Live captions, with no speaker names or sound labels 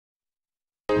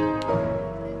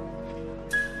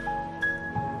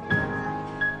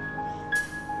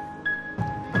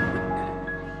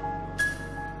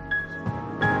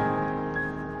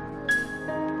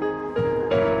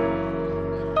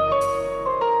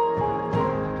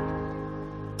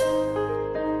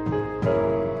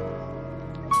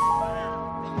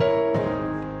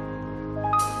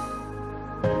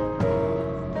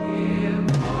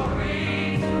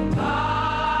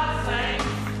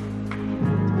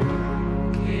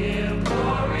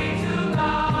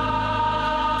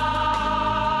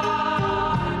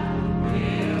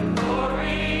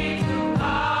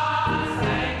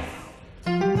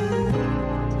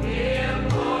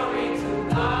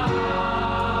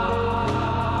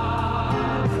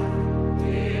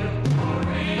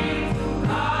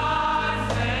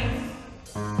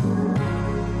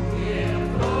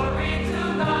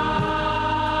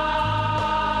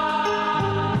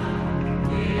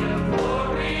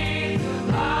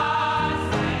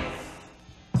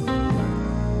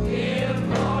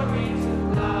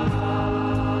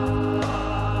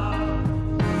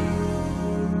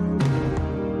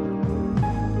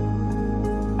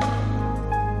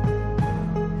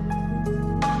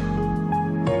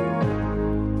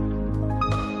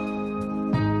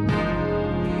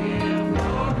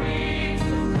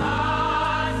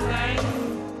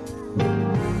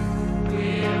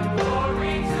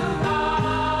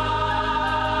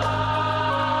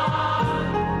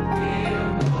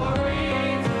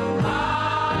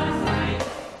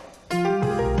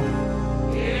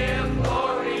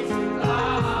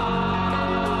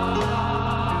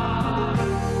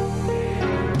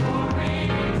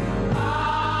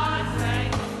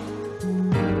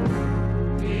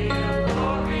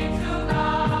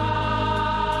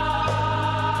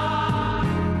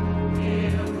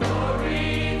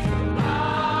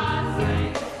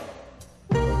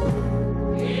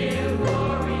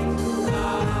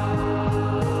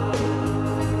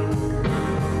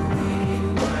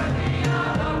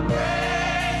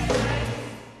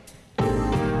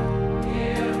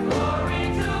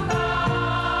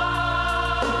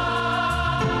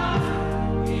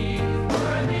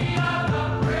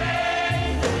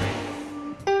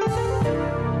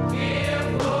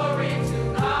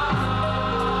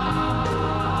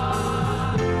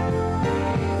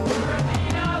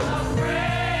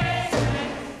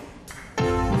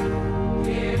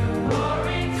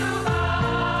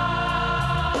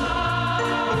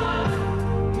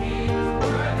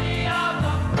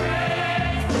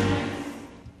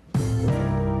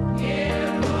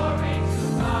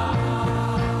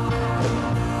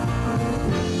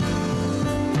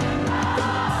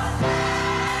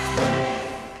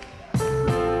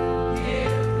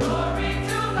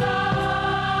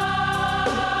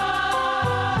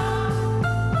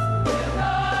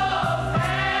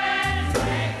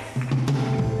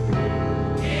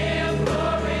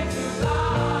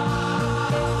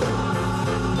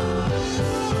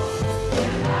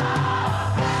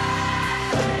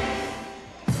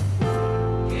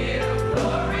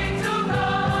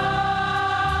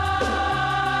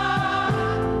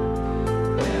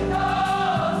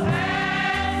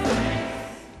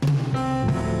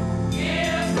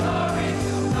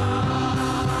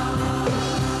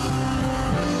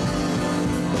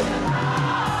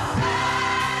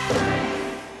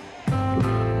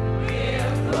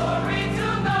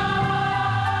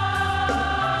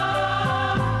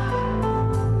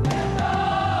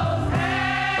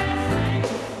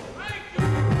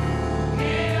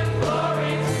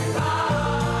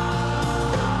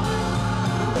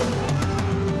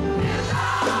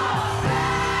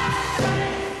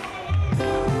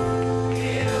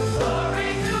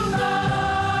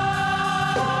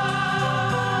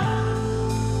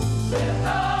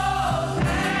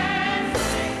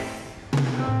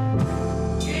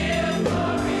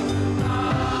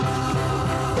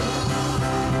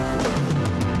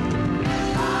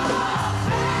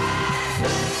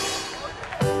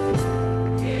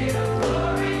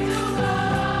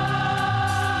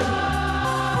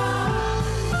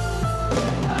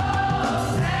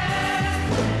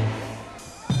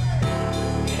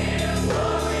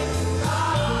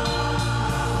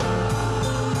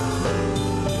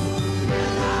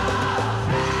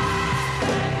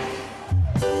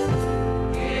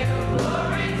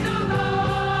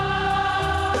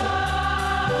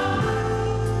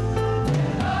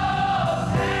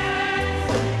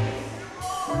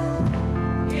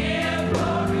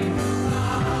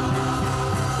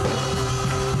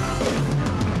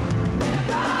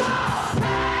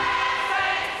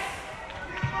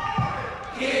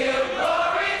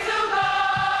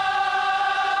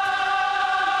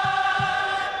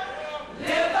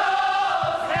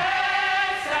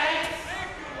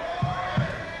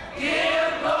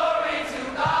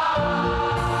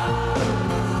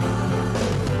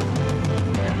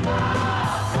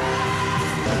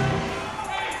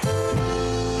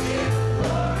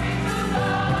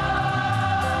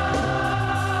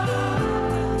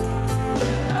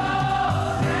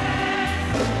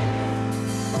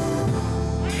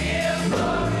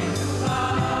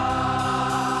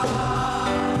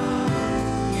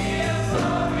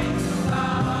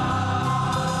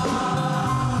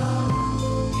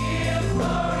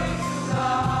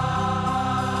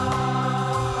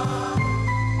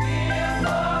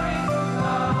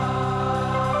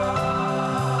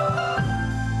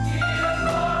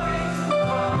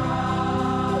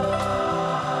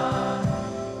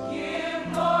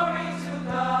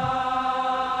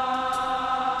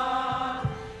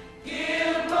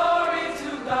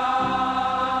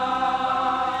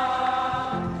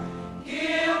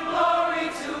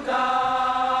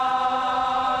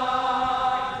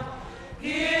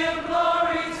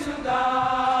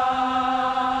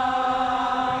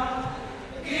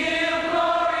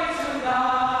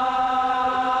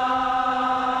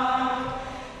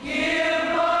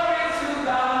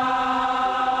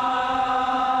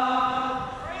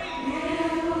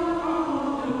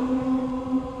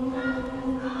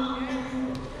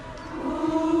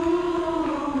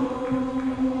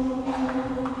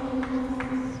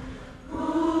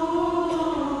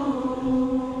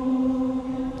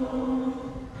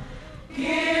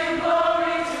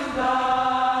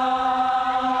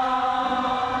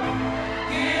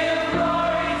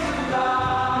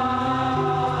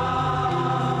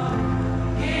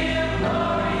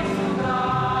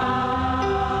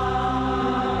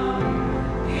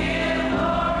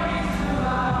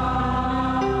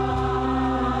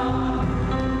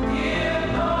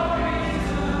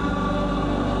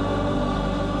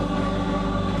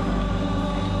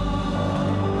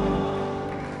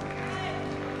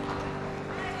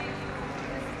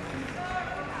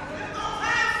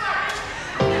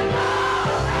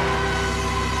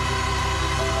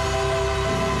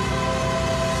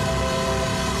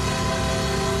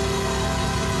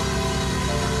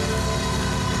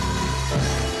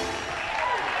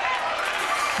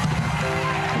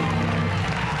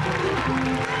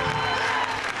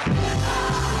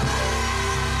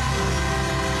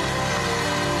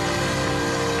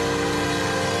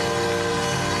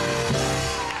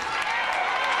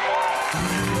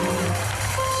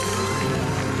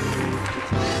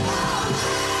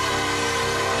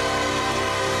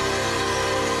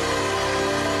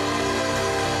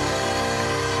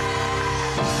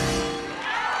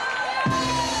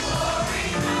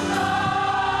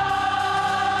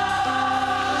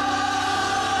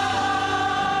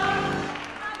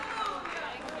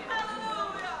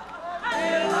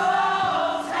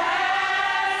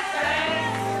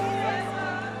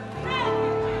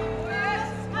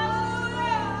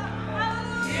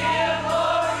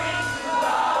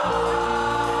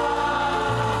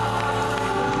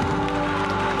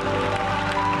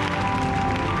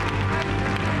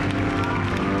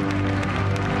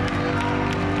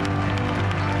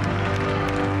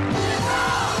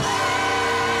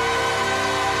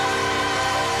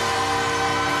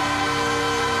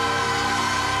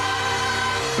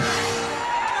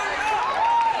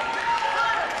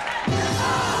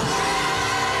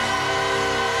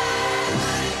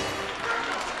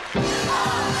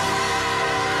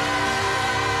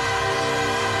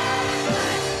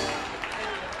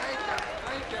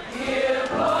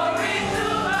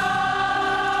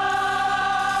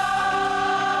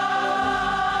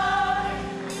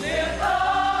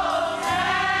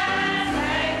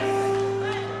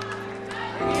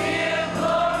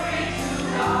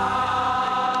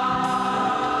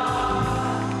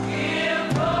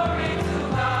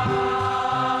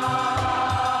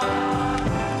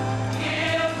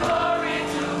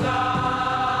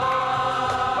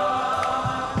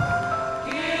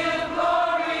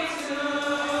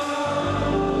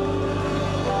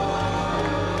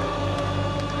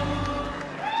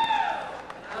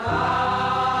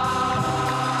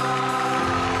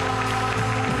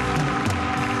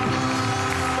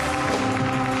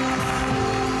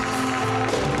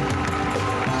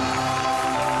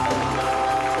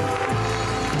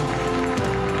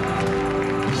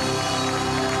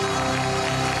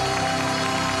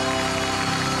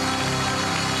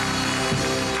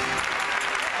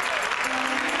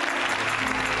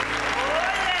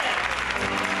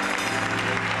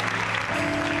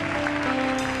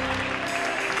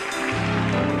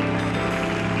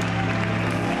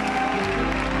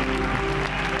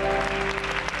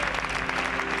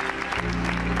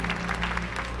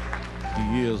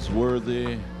He is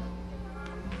worthy.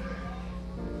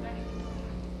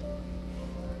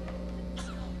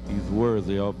 He's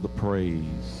worthy of the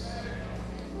praise.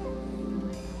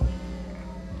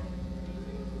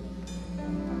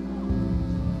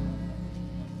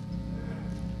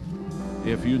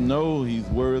 If you know he's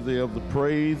worthy of the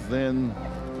praise, then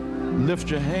lift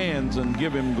your hands and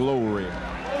give him glory.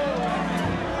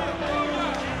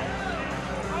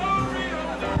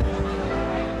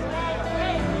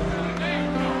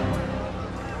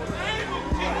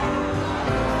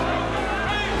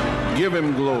 Give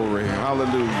him glory.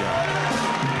 Hallelujah.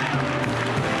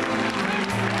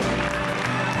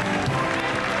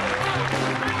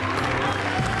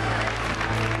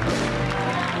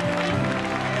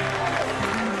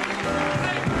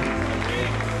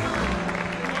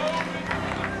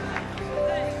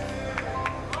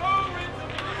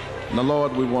 Now,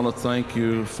 Lord, we want to thank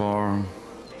you for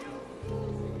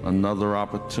another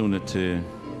opportunity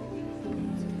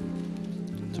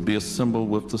to be assembled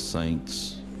with the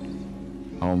saints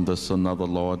on this another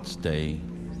Lord's Day.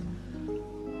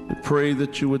 We pray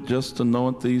that you would just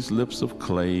anoint these lips of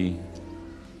clay,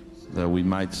 that we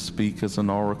might speak as an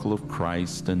oracle of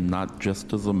Christ and not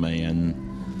just as a man.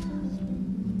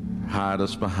 Hide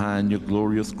us behind your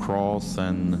glorious cross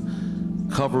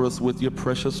and cover us with your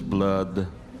precious blood.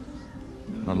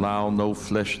 Allow no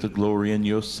flesh to glory in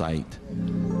your sight.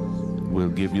 We'll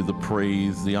give you the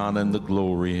praise, the honor, and the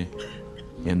glory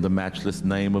in the matchless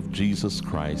name of Jesus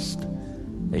Christ.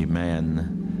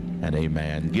 Amen and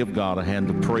amen. Give God a hand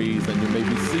of praise, and you may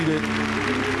be seated.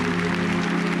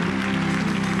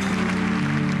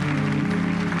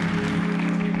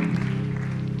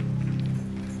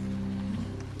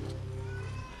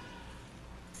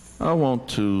 I want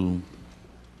to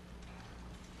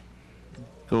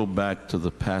go back to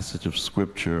the passage of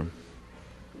Scripture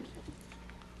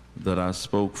that I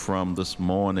spoke from this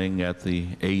morning at the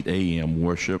 8 a.m.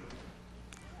 worship.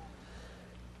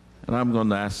 And I'm going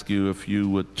to ask you if you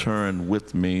would turn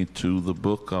with me to the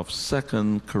book of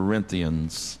 2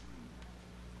 Corinthians,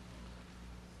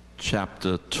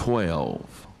 chapter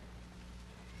 12.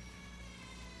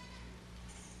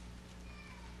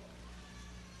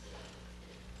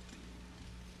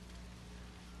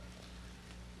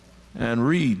 And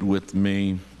read with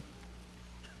me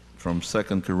from 2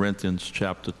 Corinthians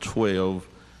chapter 12,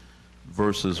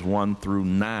 verses 1 through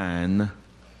 9,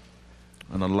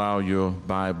 and allow your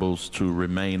Bibles to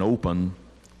remain open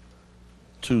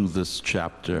to this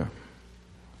chapter.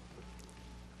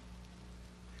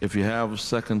 If you have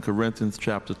 2 Corinthians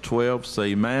chapter 12, say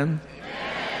amen.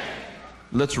 Amen.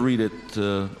 Let's read it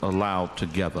aloud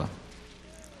together.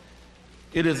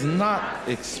 It is not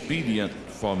expedient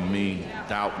for me,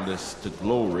 doubtless, to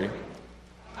glory.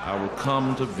 I will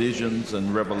come to visions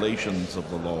and revelations of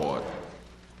the Lord.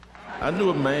 I knew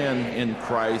a man in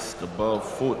Christ above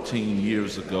 14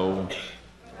 years ago,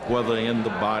 whether in the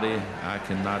body I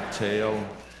cannot tell,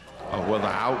 or whether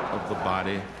out of the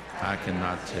body I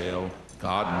cannot tell,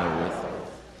 God knoweth.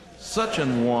 Such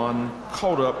an one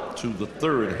caught up to the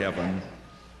third heaven,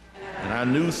 and I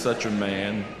knew such a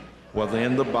man, whether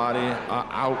in the body or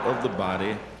out of the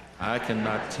body, I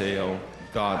cannot tell,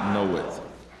 God knoweth.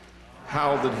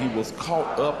 How that he was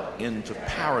caught up into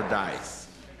paradise,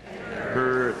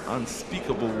 heard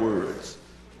unspeakable words,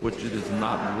 which it is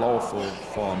not lawful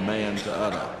for a man to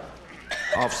utter.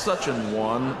 Of such an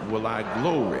one will I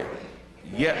glory,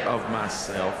 yet of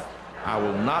myself I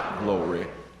will not glory,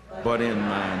 but in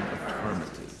mine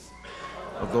infirmities.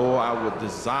 Although I would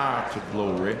desire to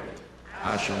glory,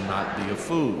 I shall not be a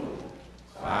fool.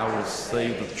 I will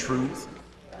say the truth,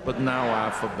 but now I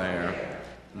forbear,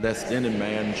 lest any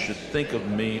man should think of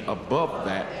me above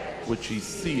that which he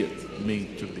seeth me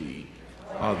to be,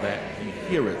 or that he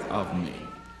heareth of me,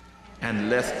 and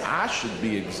lest I should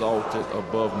be exalted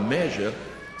above measure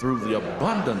through the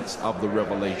abundance of the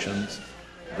revelations.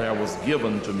 There was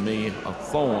given to me a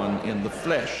thorn in the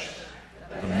flesh,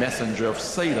 the messenger of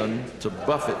Satan to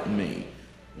buffet me,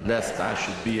 lest I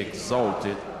should be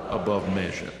exalted above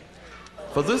measure.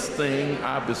 For this thing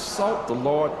I besought the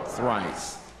Lord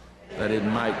thrice, that it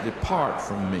might depart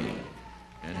from me.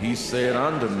 And he said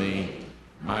unto me,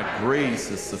 My grace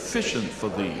is sufficient for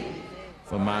thee,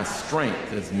 for my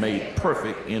strength is made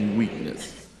perfect in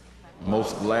weakness.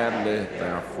 Most gladly,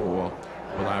 therefore,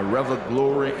 will I rather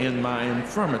glory in my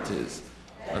infirmities,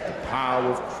 that the power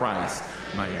of Christ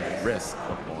might rest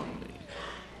upon me.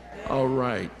 All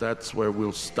right, that's where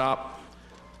we'll stop.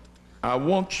 I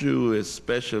want you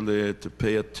especially to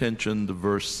pay attention to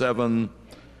verse 7.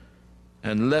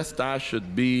 And lest I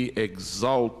should be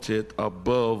exalted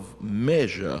above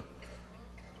measure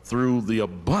through the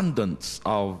abundance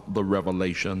of the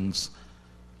revelations,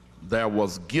 there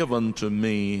was given to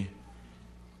me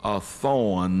a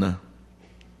thorn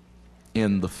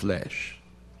in the flesh.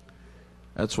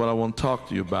 That's what I want to talk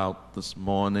to you about this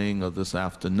morning or this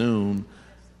afternoon,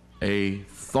 a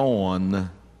thorn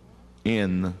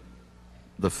in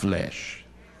the flesh.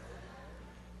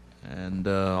 And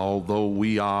although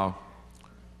we are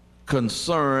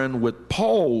concerned with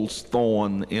Paul's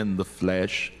thorn in the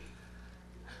flesh,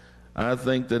 I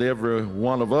think that every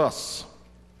one of us,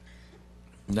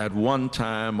 at one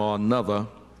time or another,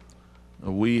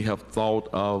 we have thought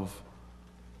of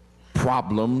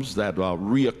problems that are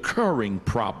reoccurring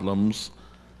problems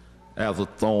as a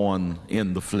thorn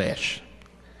in the flesh.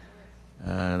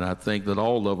 And I think that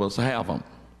all of us have them.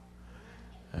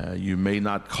 You may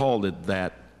not call it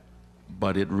that,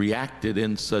 but it reacted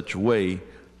in such a way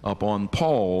upon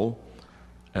Paul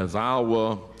as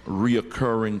our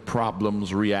reoccurring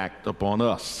problems react upon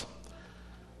us.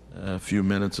 A few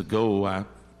minutes ago, I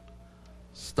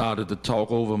started to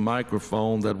talk over a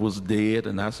microphone that was dead,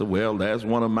 and I said, well, that's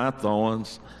one of my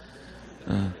thorns.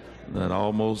 That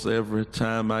almost every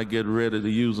time I get ready to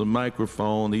use a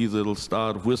microphone, either it'll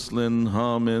start whistling,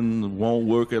 humming, won't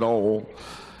work at all.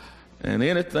 And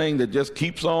anything that just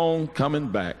keeps on coming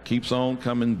back, you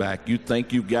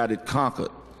think you got it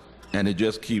conquered, and it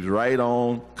just keeps right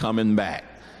on coming back.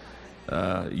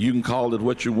 You can call it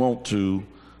what you want to,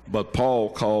 but Paul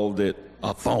called it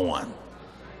a thorn.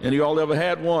 Any of y'all ever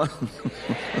had one?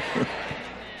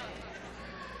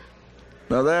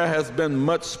 Now, there has been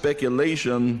much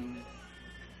speculation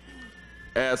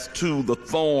as to the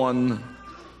thorn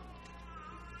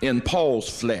in Paul's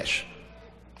flesh.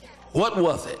 What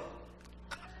was it?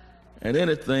 And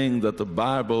anything that the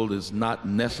Bible is not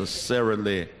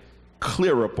necessarily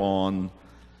clear upon,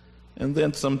 and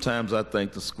then sometimes I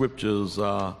think the scriptures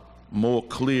are more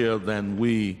clear than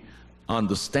we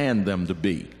understand them to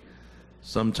be.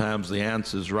 Sometimes the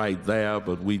answer is right there,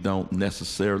 but we don't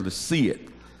necessarily see it.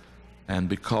 And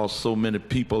because so many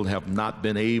people have not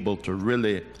been able to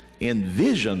really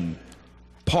envision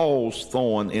Paul's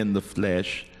thorn in the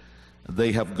flesh,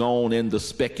 they have gone into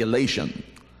speculation.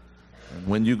 And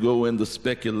when you go into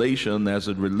speculation as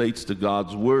it relates to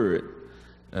God's word,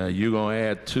 you're going to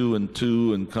add 2 and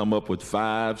 2 and come up with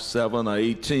 5, 7, or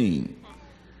 18.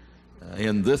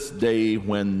 In this day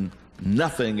when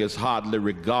nothing is hardly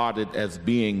regarded as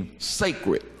being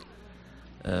sacred,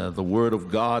 the Word of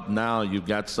God now, you've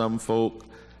got some folk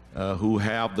who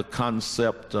have the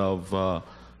concept of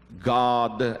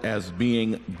God as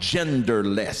being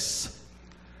genderless.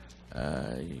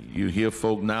 You hear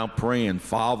folk now praying,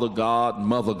 Father God,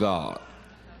 Mother God.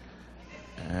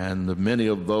 And many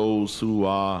of those who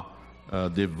are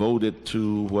devoted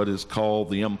to what is called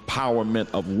the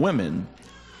empowerment of women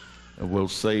will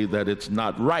say that it's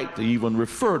not right to even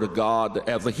refer to God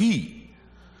as a he.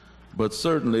 But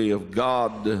certainly if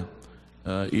God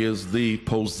is the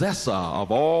possessor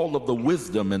of all of the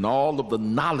wisdom and all of the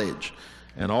knowledge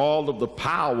and all of the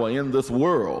power in this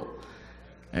world,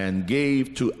 and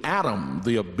gave to Adam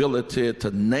the ability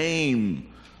to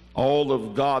name all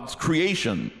of God's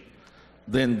creation,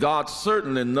 then God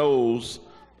certainly knows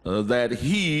that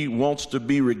he wants to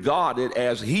be regarded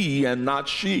as he and not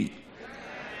she.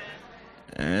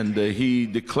 And he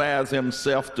declares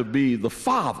himself to be the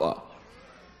father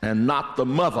and not the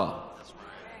mother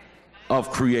of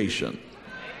creation.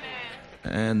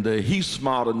 And he's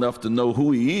smart enough to know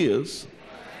who he is.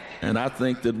 And I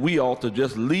think that we ought to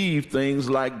just leave things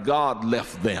like God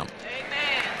left them.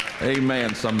 Amen.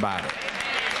 Amen, somebody. Amen.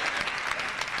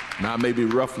 Now, I may be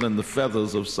ruffling the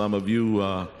feathers of some of you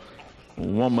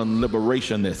woman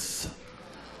liberationists,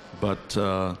 but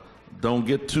don't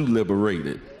get too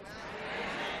liberated.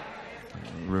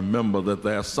 Remember that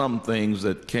there are some things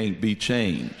that can't be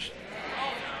changed.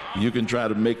 You can try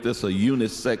to make this a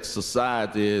unisex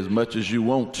society as much as you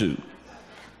want to,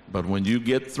 but when you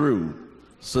get through,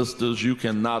 sisters, you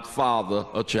cannot father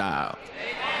a child.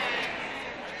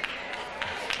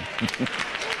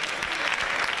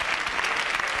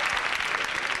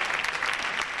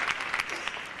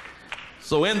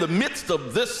 So in the midst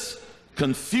of this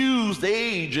confused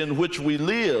age in which we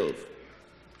live,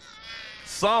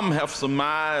 some have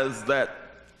surmised that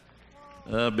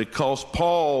because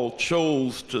Paul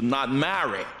chose to not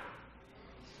marry,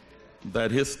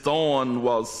 that his thorn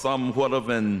was somewhat of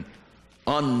an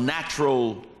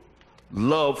unnatural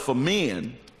love for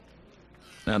men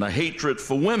and a hatred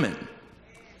for women.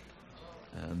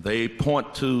 And they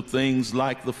point to things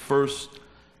like the first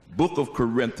book of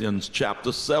Corinthians,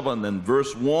 chapter 7 and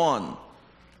verse 1,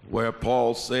 where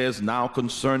Paul says, now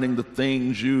concerning the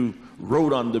things you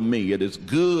wrote unto me, it is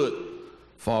good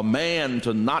for a man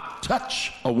to not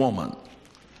touch a woman.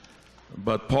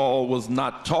 But Paul was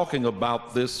not talking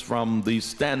about this from the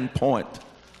standpoint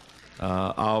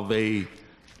of a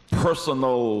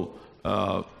personal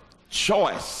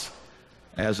choice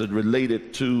as it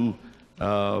related to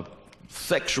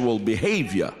sexual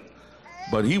behavior,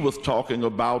 but he was talking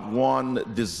about one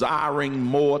desiring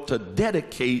more to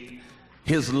dedicate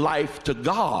his life to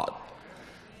God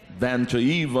than to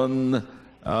even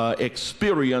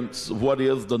experience what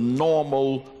is the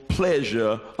normal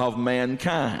pleasure of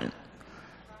mankind.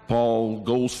 Paul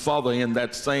goes further in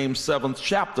that same 7th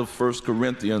chapter of 1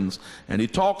 Corinthians, and he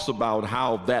talks about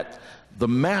how that the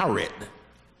married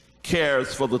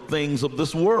cares for the things of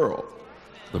this world.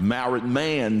 The married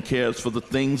man cares for the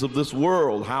things of this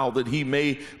world, how that he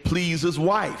may please his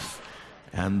wife.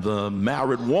 And the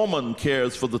married woman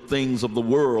cares for the things of the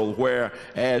world,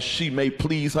 whereas she may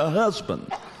please her husband.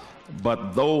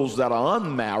 But those that are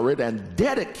unmarried and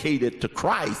dedicated to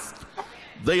Christ,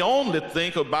 they only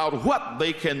think about what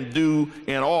they can do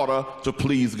in order to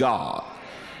please God.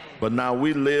 But now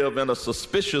we live in a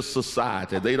suspicious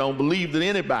society. They don't believe that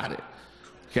anybody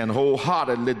can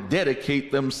wholeheartedly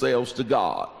dedicate themselves to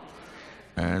God.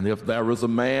 And if there is a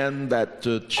man that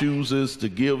chooses to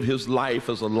give his life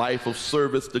as a life of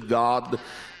service to God,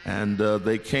 and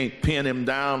they can't pin him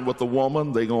down with a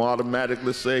woman, they're going to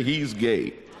automatically say he's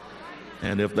gay.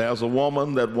 And if there's a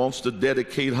woman that wants to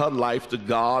dedicate her life to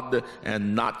God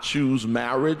and not choose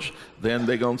marriage, then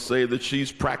they're going to say that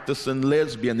she's practicing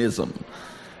lesbianism.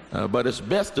 But it's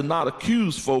best to not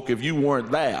accuse folk if you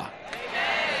weren't there.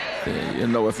 You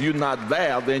know, if you're not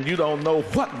there, then you don't know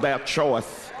what their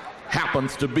choice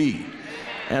happens to be.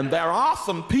 And there are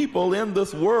some people in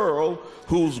this world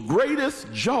whose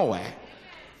greatest joy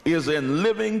is in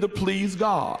living to please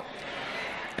God.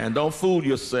 And don't fool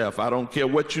yourself. I don't care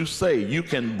what you say. You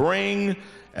can bring,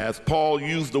 as Paul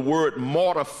used the word,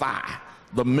 mortify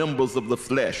the members of the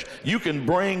flesh. You can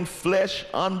bring flesh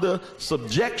under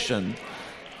subjection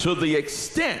to the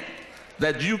extent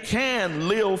that you can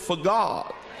live for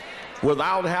God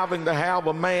without having to have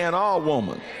a man or a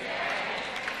woman.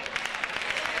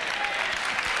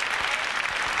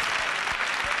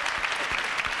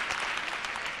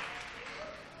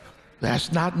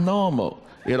 That's not normal.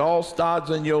 It all starts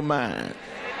in your mind.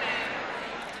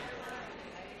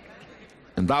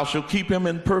 And thou shalt keep him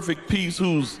in perfect peace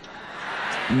whose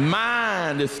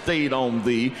mind is stayed on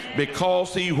thee,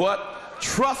 because he what?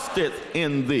 Trusteth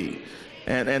in thee.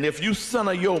 And if you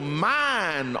center your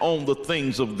mind on the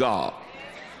things of God,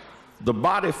 the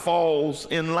body falls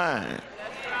in line.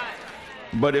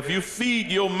 But if you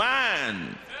feed your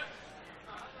mind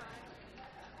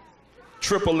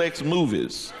XXX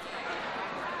movies,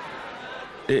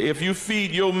 if you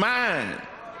feed your mind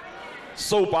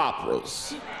soap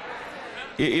operas,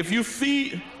 if you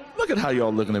feed, look at how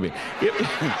y'all looking at me.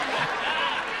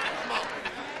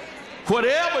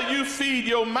 Whatever you feed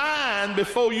your mind,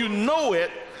 before you know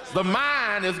it, the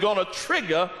mind is going to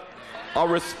trigger a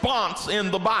response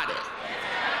in the body.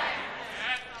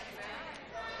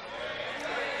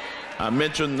 I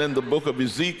mentioned in the book of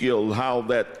Ezekiel how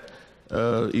that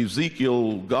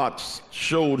Ezekiel, God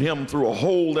showed him through a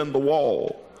hole in the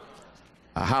wall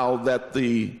how that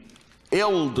the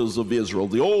elders of Israel,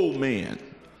 the old men,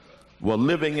 were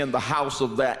living in the house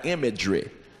of their imagery.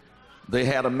 They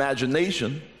had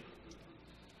imagination.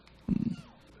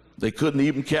 They couldn't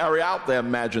even carry out their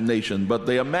imagination, but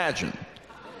they imagined.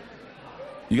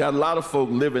 You got a lot of folk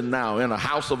living now in a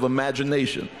house of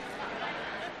imagination.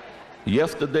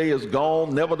 Yesterday is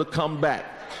gone, never to come back.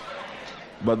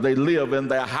 But they live in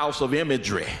their house of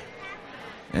imagery.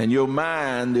 And your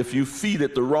mind, if you feed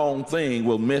it the wrong thing,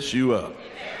 will mess you up.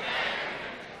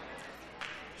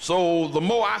 So the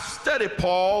more I study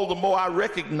Paul, the more I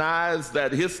recognize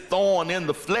that his thorn in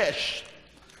the flesh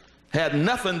had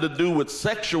nothing to do with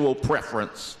sexual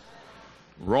preference.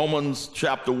 Romans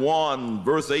chapter 1,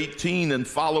 verse 18 and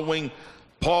following,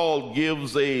 Paul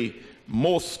gives a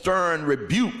more stern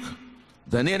rebuke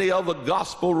than any other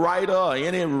gospel writer or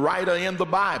any writer in the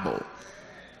Bible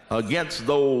against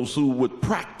those who would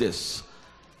practice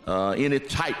any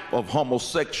type of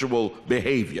homosexual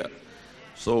behavior.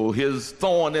 So his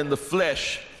thorn in the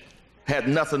flesh had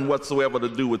nothing whatsoever to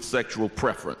do with sexual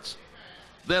preference.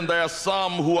 Then there are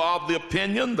some who are of the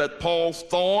opinion that Paul's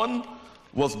thorn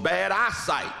was bad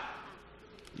eyesight.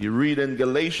 You read in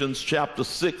Galatians chapter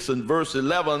 6 and verse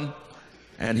 11,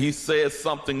 and he says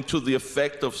something to the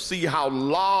effect of, see how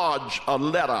large a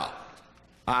letter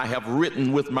I have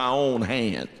written with my own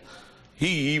hand.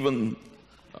 He even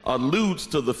alludes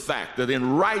to the fact that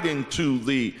in writing to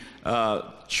the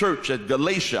church at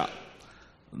Galatia,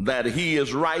 that he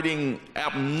is writing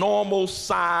abnormal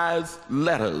sized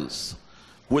letters,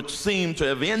 which seem to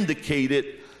have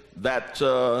indicated that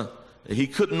he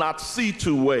could not see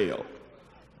too well.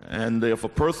 And if a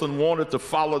person wanted to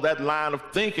follow that line of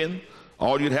thinking,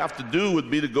 all you'd have to do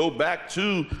would be to go back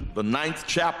to the 9th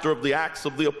chapter of the Acts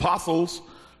of the Apostles,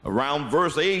 around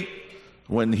verse 8,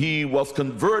 when he was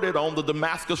converted on the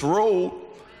Damascus road,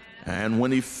 and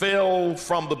when he fell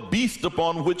from the beast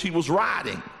upon which he was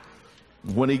riding.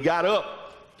 When he got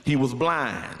up, he was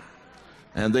blind,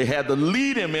 and they had to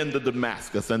lead him into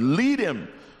Damascus and lead him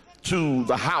to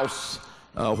the house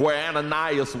where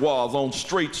Ananias was on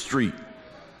Straight Street.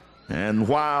 And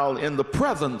while in the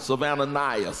presence of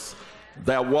Ananias,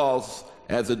 there was,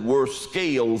 as it were,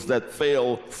 scales that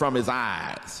fell from his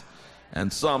eyes.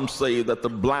 And some say that the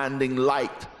blinding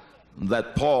light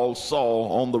that Paul saw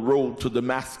on the road to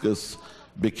Damascus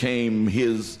became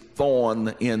his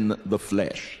thorn in the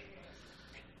flesh.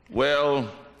 Well,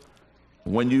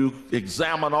 when you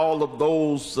examine all of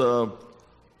those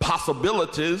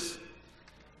possibilities,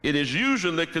 it is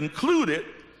usually concluded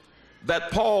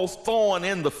that Paul's thorn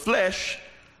in the flesh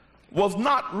was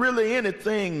not really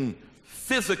anything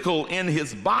physical in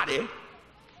his body,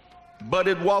 but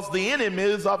it was the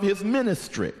enemies of his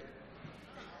ministry.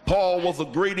 Paul was a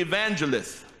great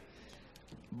evangelist,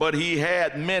 but he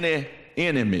had many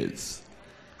enemies.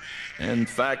 In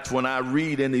fact, when I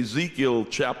read in Ezekiel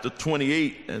chapter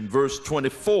 28 and verse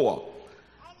 24,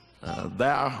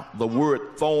 there the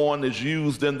word thorn is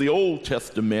used in the Old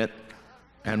Testament,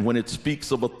 and when it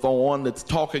speaks of a thorn, it's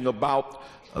talking about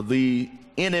the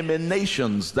enemy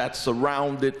nations that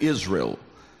surrounded Israel.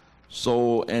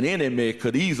 So an enemy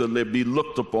could easily be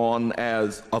looked upon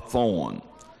as a thorn.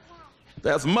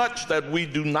 There's much that we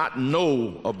do not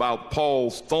know about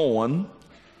Paul's thorn,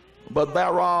 but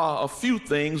there are a few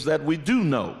things that we do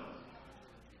know.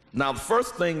 Now, the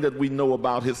first thing that we know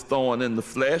about his thorn in the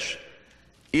flesh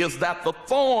is that the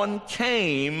thorn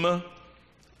came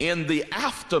in the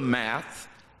aftermath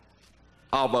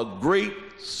of a great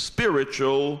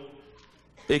spiritual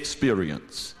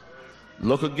experience.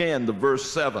 Look again to verse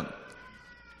 7.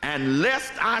 And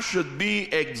lest I should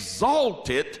be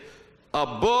exalted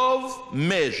above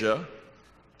measure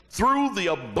through the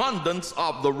abundance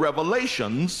of the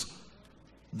revelations,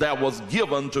 there was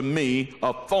given to me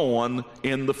a thorn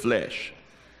in the flesh.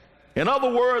 In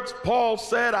other words, Paul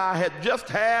said, I had just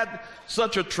had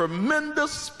such a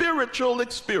tremendous spiritual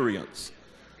experience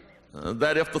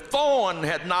that if the thorn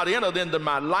had not entered into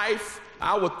my life,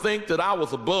 I would think that I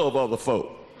was above other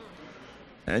folk.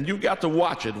 And you got to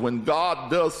watch it. When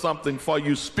God does something for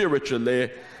you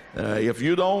spiritually, if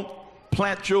you don't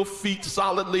plant your feet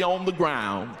solidly on the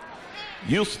ground,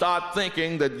 you start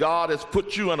thinking that God has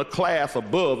put you in a class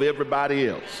above everybody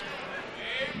else.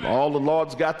 All the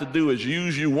Lord's got to do is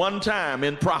use you one time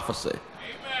in prophecy.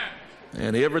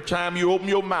 And every time you open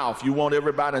your mouth, you want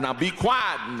everybody, now be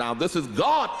quiet. Now this is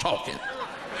God talking.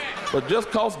 But just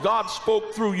because God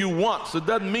spoke through you once, it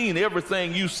doesn't mean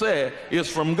everything you say is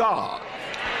from God.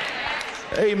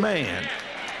 Amen.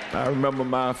 I remember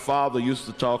my father used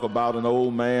to talk about an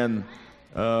old man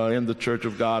in the Church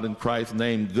of God in Christ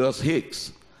named Gus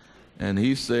Hicks. And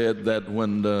he said that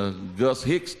when Gus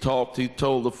Hicks talked, he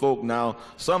told the folk, now,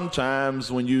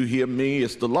 sometimes when you hear me,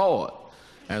 it's the Lord.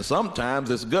 And sometimes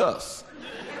it's Gus.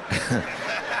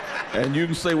 And you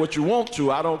can say what you want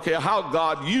to. I don't care how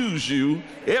God used you.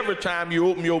 Every time you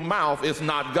open your mouth, it's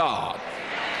not God.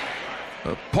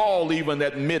 Paul even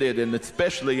admitted, and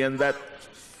especially in that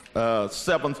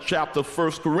 7th chapter of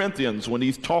 1 Corinthians, when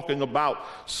he's talking about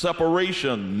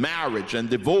separation, marriage, and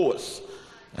divorce.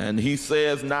 And he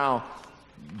says, now,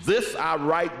 this I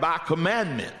write by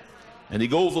commandment. And he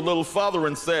goes a little further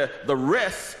and says, the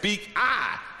rest speak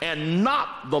I, and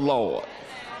not the Lord.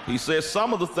 He says,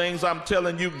 some of the things I'm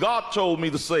telling you, God told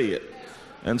me to say it.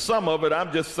 And some of it,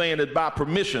 I'm just saying it by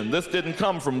permission. This didn't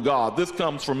come from God. This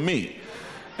comes from me.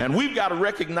 And we've got to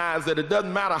recognize that it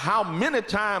doesn't matter how many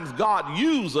times God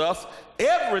uses us,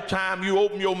 every time you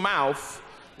open your mouth,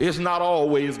 it's not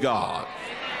always God.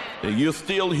 You're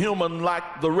still human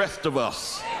like the rest of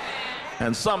us.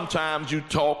 And sometimes you're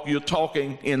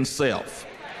talking in self.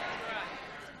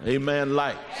 Amen.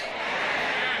 Like.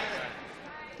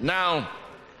 Now,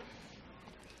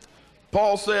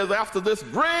 Paul says, after this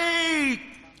great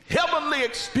heavenly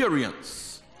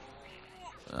experience,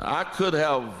 I could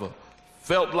have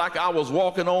felt like I was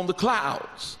walking on the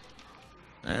clouds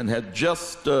and had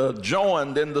just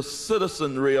joined in the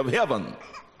citizenry of heaven.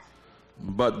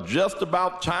 But just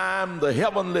about time the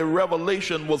heavenly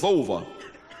revelation was over,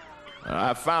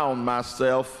 I found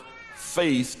myself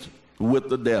faced with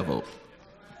the devil.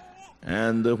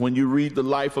 And when you read the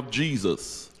life of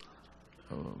Jesus,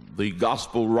 the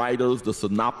gospel writers, the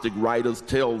synoptic writers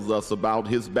tells us about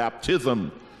his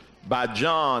baptism by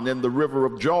John in the river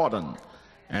of Jordan.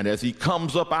 And as he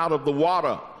comes up out of the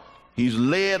water, he's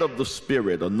led of the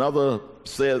Spirit. Another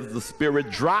says the Spirit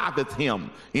driveth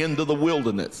him into the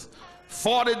wilderness.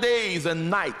 40 days and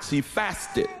nights he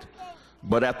fasted.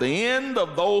 But at the end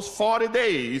of those 40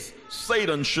 days,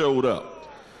 Satan showed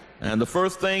up. And the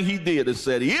first thing he did is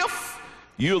said, if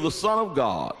you're the Son of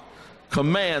God,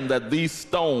 command that these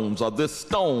stones, or this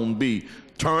stone, be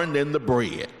turned into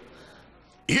bread.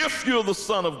 If you're the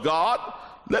Son of God,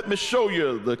 let me show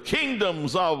you the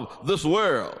kingdoms of this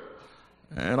world.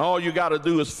 And all you got to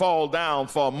do is fall down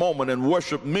for a moment and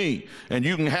worship me, and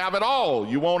you can have it all.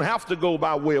 You won't have to go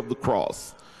by way of the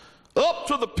cross. Up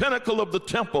to the pinnacle of the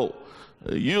temple,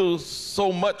 you're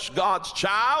so much God's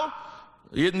child.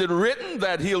 Isn't it written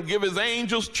that he'll give his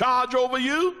angels charge over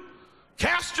you?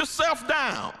 Cast yourself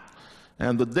down.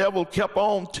 And the devil kept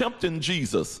on tempting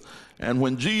Jesus. And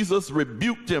when Jesus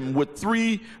rebuked him with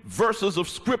 3 verses of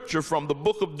scripture from the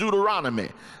book of Deuteronomy,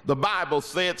 the Bible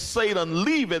said, Satan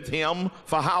leaveth him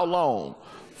for how long?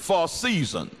 For a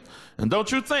season. And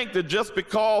don't you think that just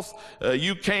because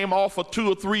you came off a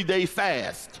 2 or 3 day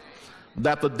fast,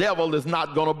 that the devil is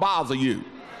not going to bother you?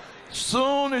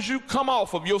 Soon as you come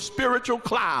off of your spiritual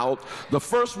cloud, the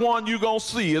first one you're going to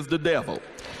see is the devil.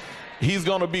 He's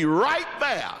going to be right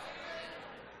there.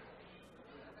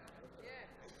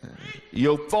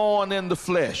 Your thorn in the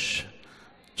flesh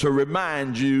to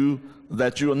remind you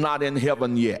that you're not in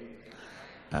heaven yet.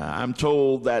 I'm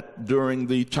told that during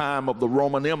the time of the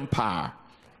Roman Empire,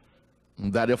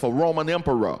 that if a Roman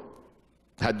emperor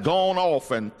had gone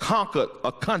off and conquered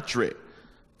a country,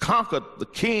 conquered the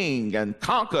king and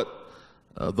conquered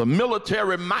the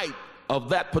military might of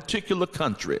that particular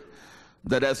country,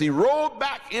 that as he rode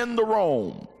back into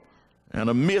Rome and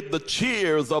amid the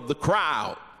cheers of the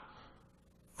crowd,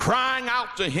 crying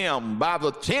out to him by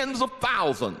the tens of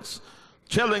thousands,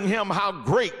 telling him how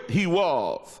great he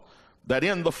was, that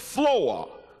in the floor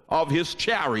of his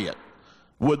chariot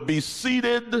would be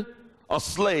seated a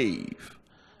slave,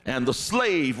 and the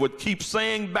slave would keep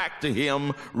saying back to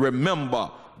him,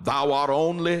 remember, thou art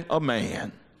only a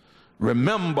man.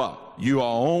 Remember, you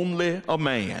are only a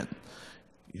man.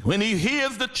 When he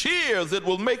hears the cheers, it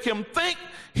will make him think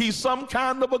he's some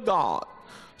kind of a god.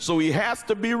 So he has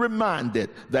to be reminded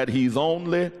that he's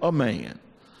only a man.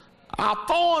 Our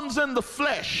thorns in the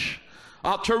flesh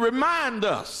are to remind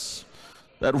us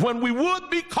that when we would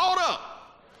be caught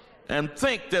up and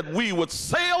think that we would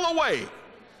sail away,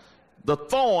 the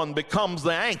thorn becomes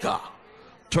the anchor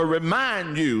to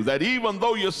remind you that even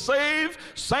though you're saved,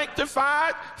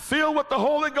 sanctified, filled with the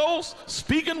Holy Ghost,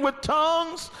 speaking with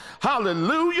tongues,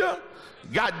 hallelujah,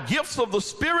 got gifts of the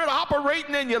Spirit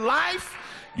operating in your life,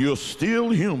 you're still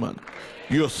human.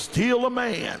 You're still a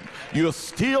man. You're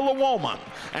still a woman.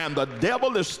 And the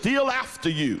devil is still after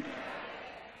you.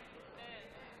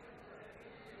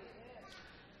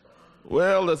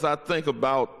 Well, as I think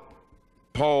about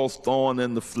Paul's thorn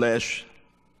in the flesh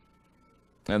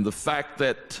and the fact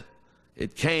that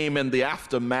it came in the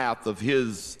aftermath of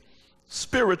his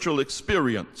spiritual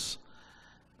experience,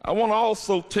 I want to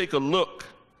also take a look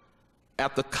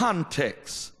at the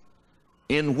context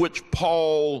in which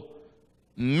Paul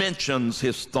mentions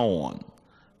his thorn.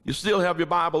 You still have your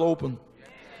Bible open?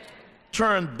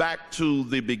 Turn back to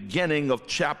the beginning of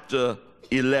chapter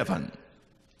 11.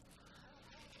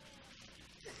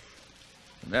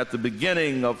 And at the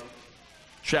beginning of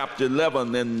chapter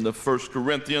 11 in the 1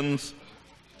 Corinthians,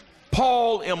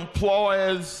 Paul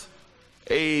employs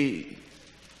a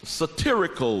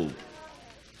satirical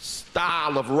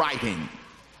style of writing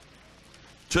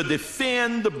to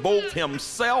defend both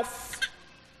himself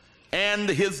and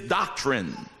his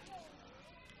doctrine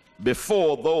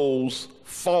before those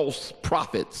false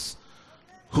prophets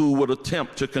who would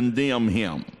attempt to condemn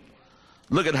him.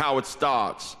 Look at how it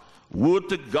starts. Would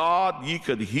to God ye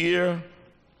could hear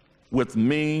with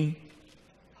me,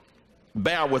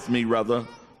 bear with me rather,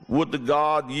 would to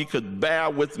God ye could bear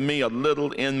with me a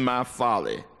little in my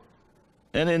folly.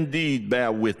 And indeed, bear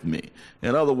with me.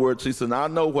 In other words, he said, I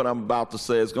know what I'm about to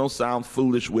say. It's going to sound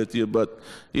foolish with you, but,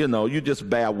 you just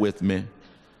bear with me.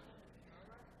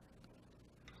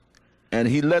 And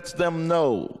he lets them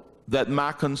know that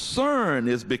my concern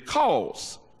is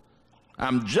because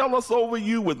I'm jealous over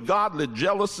you with godly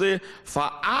jealousy, for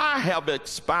I have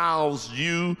espoused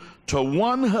you to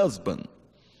one husband,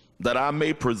 that I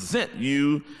may present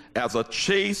you as a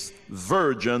chaste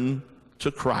virgin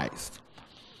to Christ.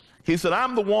 He said,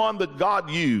 I'm the one that God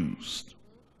used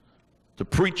to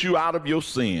preach you out of your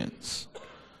sins.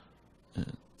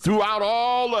 Throughout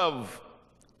all of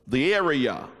the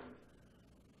area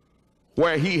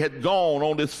where he had gone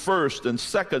on his first and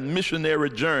second missionary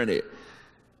journey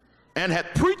and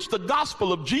had preached the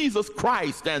gospel of Jesus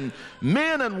Christ, and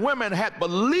men and women had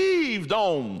believed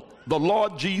on the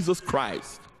Lord Jesus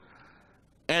Christ.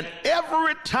 And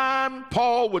every time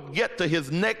Paul would get to his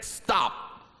next stop,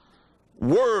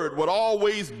 word would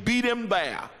always beat him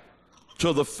there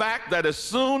to the fact that as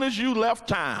soon as you left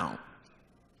town,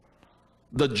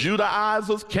 the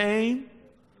Judaizers came,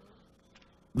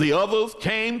 the others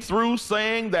came through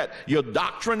saying that your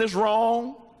doctrine is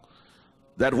wrong,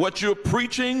 that what you're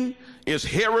preaching is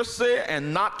heresy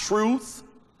and not truth.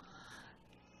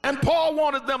 And Paul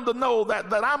wanted them to know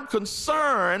that I'm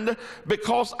concerned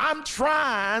because I'm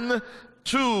trying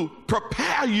to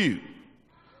prepare you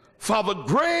for the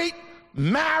great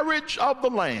marriage of the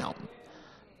Lamb.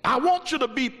 I want you to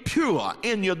be pure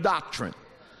in your doctrine.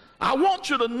 I want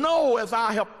you to know, as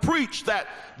I have preached, that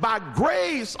by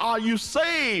grace are you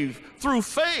saved through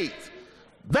faith,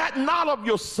 that not of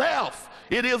yourself,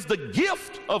 it is the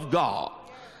gift of God.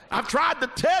 I've tried to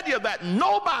tell you that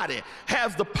nobody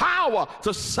has the power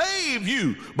to save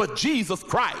you but Jesus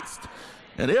Christ.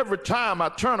 And every time I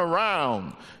turn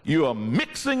around, you are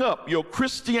mixing up your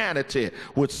Christianity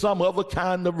with some other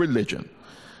kind of religion.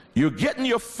 You're getting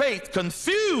your faith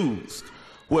confused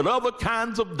with other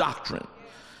kinds of doctrine.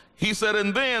 He said,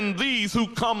 and then these who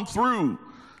come through,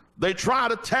 they try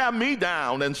to tear me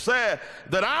down and say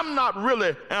that I'm not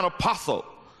really an apostle,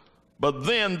 but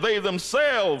then they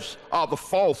themselves are the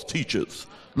false teachers.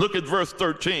 Look at verse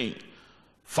 13.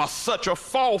 For such are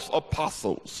false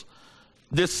apostles,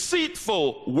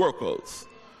 deceitful workers,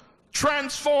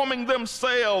 transforming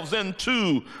themselves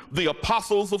into the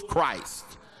apostles of Christ.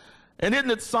 And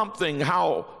isn't it something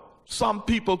how some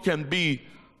people can be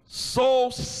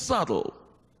so subtle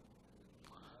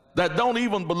that don't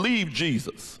even believe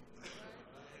Jesus?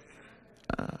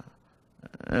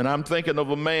 And I'm thinking of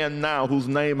a man now whose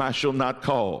name I shall not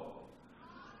call.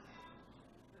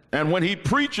 And when he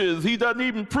preaches, he doesn't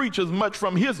even preach as much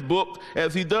from his book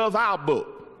as he does our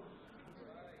book.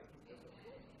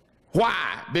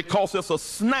 Why? Because it's a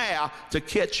snare to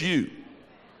catch you.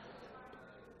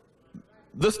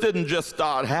 This didn't just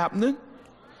start happening.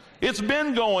 It's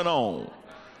been going on.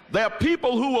 There are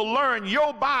people who will learn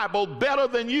your Bible better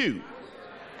than you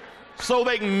so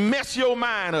they can mess your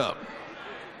mind up.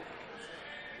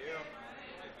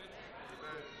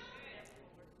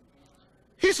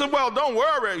 He said, well, don't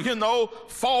worry,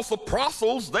 false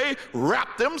apostles, they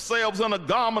wrap themselves in a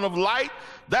garment of light.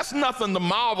 That's nothing to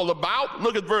marvel about.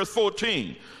 Look at verse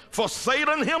 14. For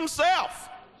Satan himself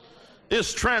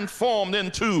is transformed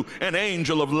into an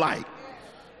angel of light.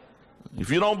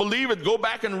 If you don't believe it, go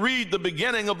back and read the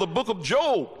beginning of the book of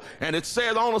Job. And it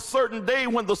said on a certain day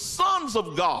when the sons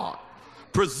of God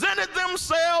presented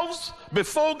themselves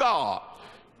before God,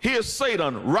 here's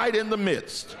Satan right in the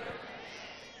midst.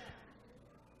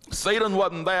 Satan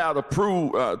wasn't there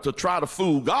to try to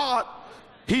fool God.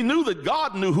 He knew that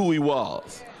God knew who he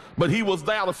was, but he was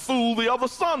there to fool the other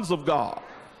sons of God.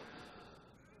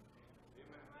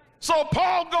 So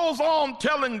Paul goes on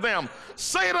telling them,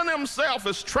 Satan himself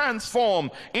is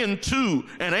transformed into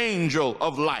an angel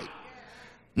of light.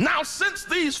 Now, since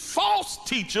these false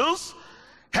teachers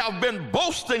have been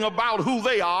boasting about who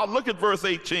they are, look at verse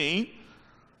 18,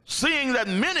 seeing that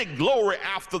many glory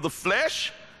after the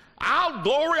flesh, I'll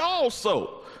glory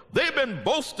also. They've been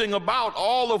boasting about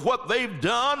all of what they've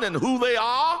done and who they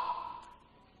are.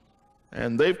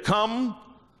 And they've come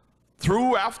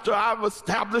through after I've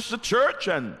established the church,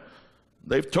 and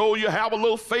they've told you have a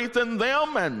little faith in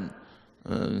them.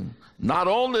 And not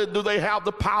only do they have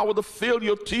the power to fill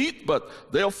your teeth, but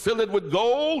they'll fill it with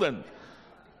gold. And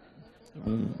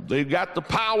they've got the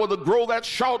power to grow that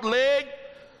short leg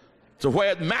to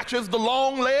where it matches the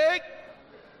long leg.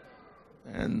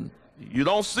 And you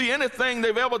don't see anything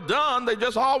they've ever done. They're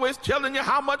just always telling you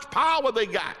how much power they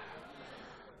got.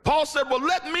 Paul said, well,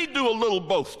 let me do a little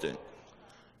boasting.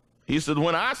 He said,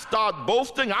 when I start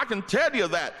boasting, I can tell you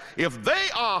that if they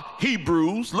are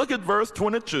Hebrews, look at verse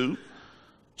 22,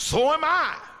 so am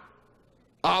I.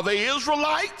 Are they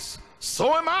Israelites?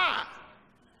 So am I.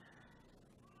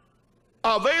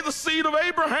 Are they the seed of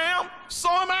Abraham? So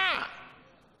am I.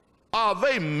 Are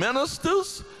they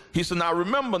ministers? He said, now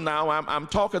remember now, I'm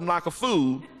talking like a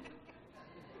fool.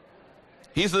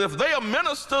 He said, if they are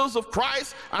ministers of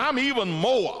Christ, I'm even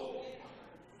more.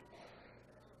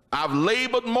 I've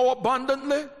labored more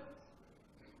abundantly.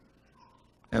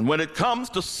 And when it comes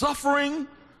to suffering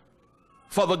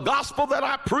for the gospel that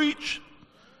I preach?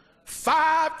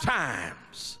 5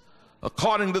 times,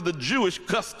 according to the Jewish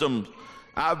customs,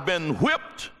 I've been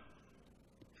whipped,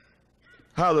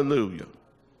 hallelujah,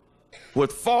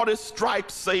 with 40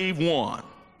 stripes save one.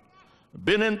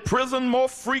 Been in prison more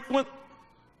frequent,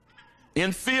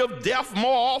 in fear of death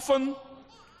more often,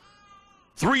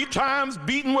 3 times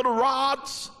beaten with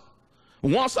rods.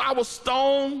 Once I was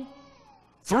stoned,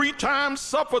 3 times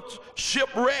suffered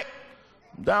shipwreck,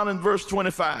 down in verse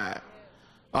 25.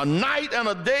 A night and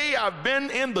a day I've been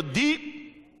in the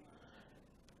deep.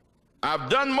 I've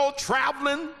done more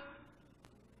traveling,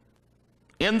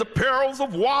 in the perils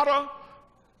of water,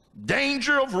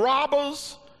 danger of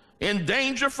robbers, in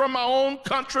danger from my own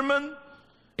countrymen,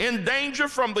 in danger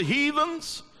from the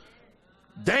heathens,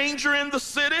 danger in the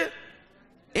city,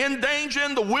 in danger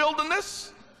in the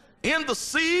wilderness, in the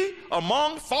sea,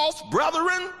 among false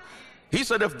brethren. He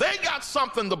said, if they got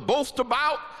something to boast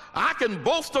about, I can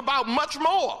boast about much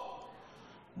more.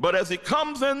 But as he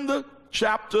comes into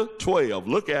chapter 12,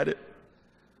 look at it.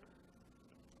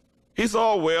 He said,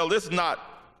 oh, well, it's not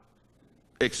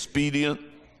expedient.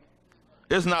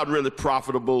 It's not really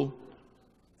profitable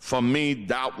for me,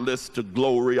 doubtless, to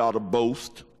glory or to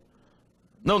boast.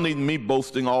 No need in me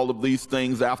boasting all of these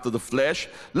things after the flesh.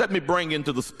 Let me bring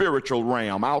into the spiritual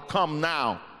realm. I'll come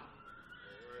now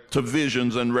to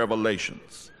visions and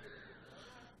revelations.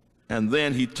 And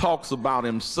then he talks about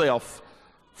himself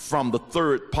from the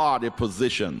third party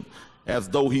position, as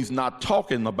though he's not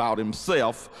talking about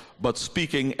himself, but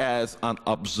speaking as an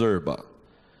observer.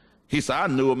 He said, I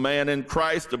knew a man in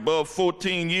Christ above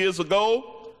 14 years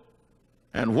ago,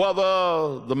 and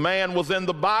whether the man was in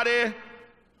the body,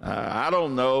 I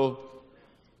don't know.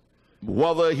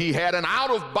 Whether he had an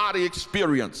out-of-body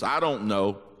experience, I don't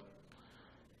know.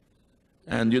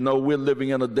 And you know, we're living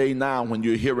in a day now when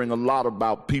you're hearing a lot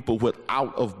about people with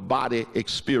out-of-body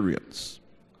experience.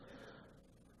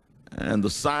 And the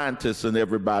scientists and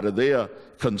everybody, they're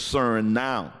concerned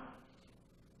now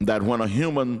that when a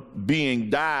human being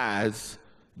dies,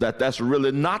 that's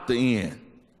really not the end.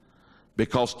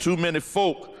 Because too many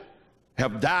folk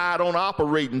have died on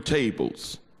operating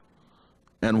tables.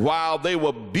 And while they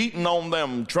were beating on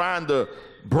them, trying to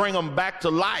bring them back to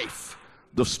life,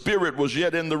 the spirit was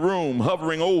yet in the room,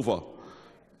 hovering over,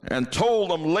 and told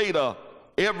them later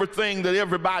everything that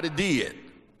everybody did.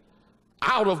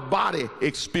 Out-of-body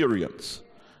experience.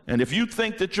 And if you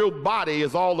think that your body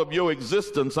is all of your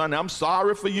existence, honey, I'm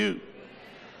sorry for you.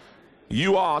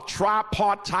 You are a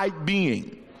tripartite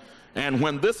being. And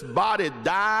when this body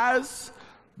dies,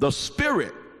 the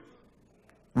spirit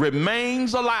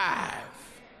remains alive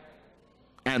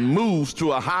and moves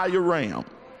to a higher realm.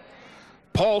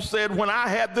 Paul said, when I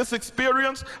had this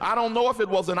experience, I don't know if it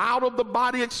was an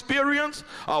out-of-the-body experience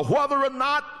or whether or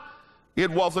not it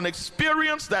was an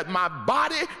experience that my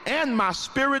body and my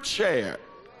spirit shared.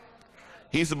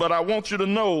 He said, but I want you to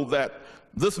know that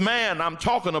this man I'm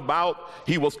talking about,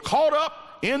 he was caught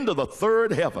up into the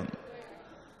third heaven.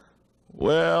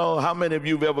 Well, how many of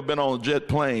you have ever been on a jet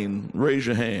plane? Raise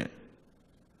your hand.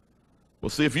 Well,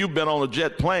 see, if you've been on a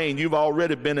jet plane, you've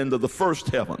already been into the first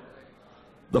heaven.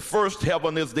 The first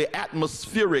heaven is the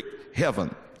atmospheric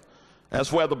heaven.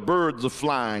 That's where the birds are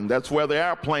flying. That's where the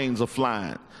airplanes are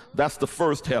flying. That's the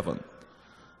first heaven.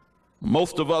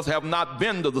 Most of us have not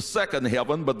been to the second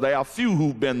heaven, but there are few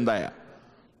who've been there.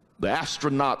 The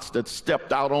astronauts that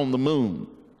stepped out on the moon,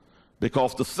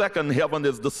 because the second heaven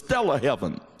is the stellar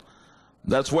heaven.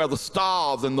 That's where the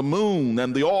stars and the moon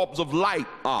and the orbs of light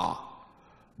are.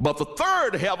 But the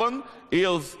third heaven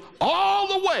is all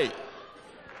the way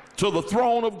to the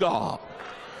throne of God.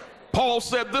 Paul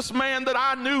said, this man that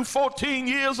I knew 14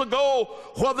 years ago,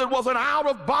 whether it was an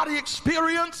out-of-body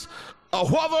experience or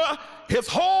whether his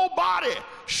whole body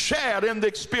shared in the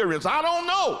experience, I don't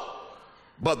know.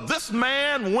 But this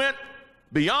man went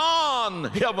beyond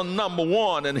heaven number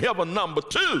 1 and heaven number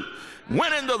 2,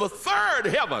 went into the third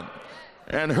heaven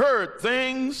and heard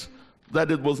things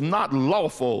that it was not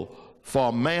lawful for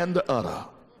a man to utter.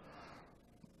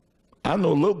 I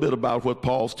know a little bit about what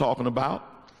Paul's talking about.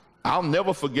 I'll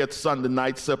never forget Sunday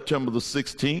night, September the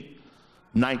 16th,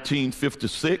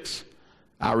 1956.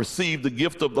 I received the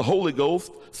gift of the Holy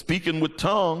Ghost, speaking with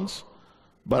tongues,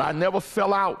 but I never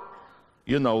fell out,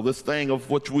 you know, this thing of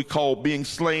what we call being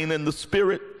slain in the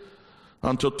spirit,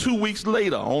 until 2 weeks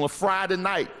later on a Friday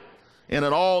night in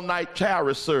an all-night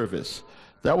chariot service.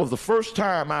 That was the first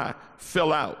time I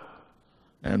fell out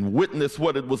and witnessed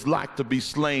what it was like to be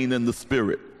slain in the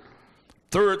spirit.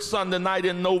 Third Sunday night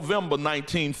in November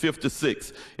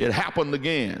 1956, it happened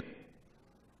again.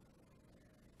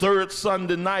 Third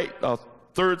Sunday night,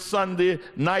 third Sunday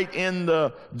night in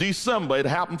December. It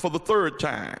happened for the third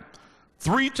time.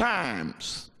 3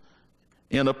 times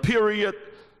in a period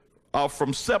of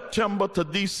from September to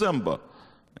December.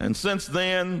 And since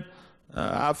then,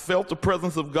 I've felt the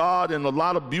presence of God in a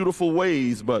lot of beautiful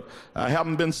ways, but I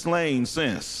haven't been slain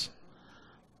since.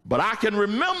 But I can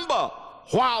remember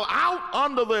while out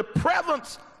under the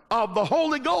presence of the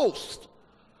Holy Ghost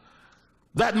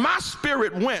that my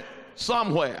spirit went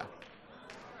somewhere.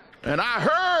 And I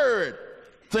heard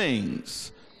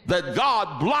things that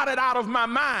God blotted out of my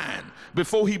mind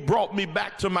before he brought me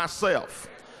back to myself.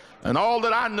 And all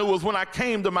that I knew was when I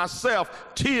came to myself,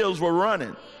 tears were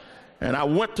running. And I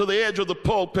went to the edge of the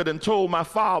pulpit and told my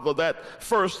father that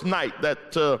first night,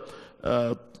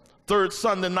 that third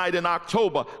Sunday night in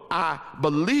October, I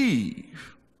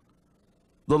believe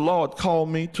the Lord called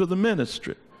me to the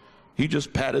ministry. He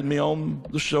just patted me on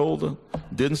the shoulder,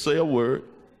 didn't say a word.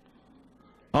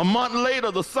 A month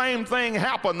later, the same thing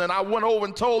happened, and I went over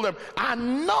and told him, I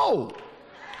know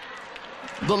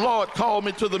the Lord called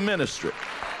me to the ministry.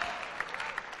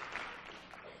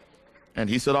 And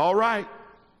he said, all right,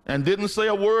 and didn't say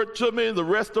a word to me the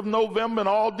rest of November and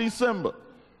all December.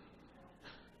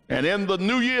 And in the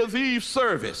New Year's Eve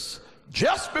service,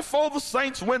 just before the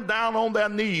saints went down on their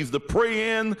knees to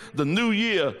pray in the new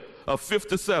year of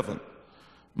 57,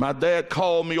 my dad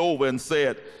called me over and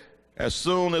said, as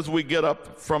soon as we get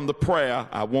up from the prayer,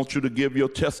 I want you to give your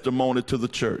testimony to the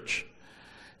church.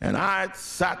 And I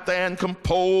sat there and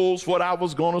composed what I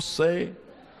was going to say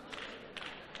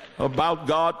about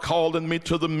God calling me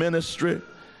to the ministry.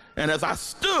 And as I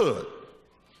stood,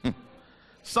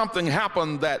 something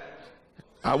happened that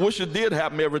I wish it did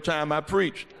happen every time I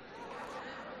preached.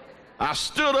 I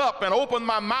stood up and opened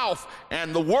my mouth,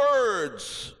 and the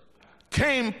words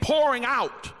came pouring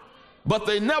out, but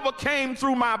they never came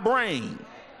through my brain.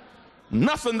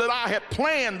 Nothing that I had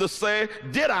planned to say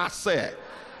did I say.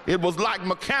 It was like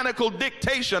mechanical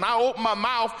dictation. I opened my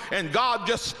mouth and God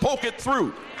just spoke it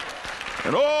through.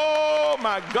 And oh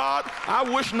my God, I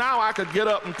wish now I could get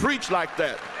up and preach like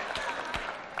that.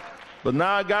 But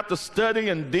now I got to study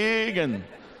and dig and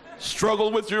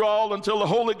struggle with you all until the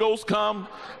Holy Ghost come.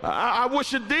 I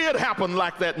wish it did happen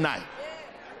like that night.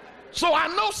 So I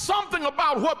know something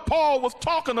about what Paul was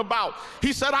talking about.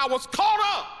 He said, I was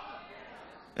caught up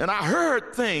and I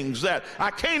heard things that I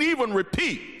can't even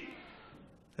repeat.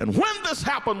 And when this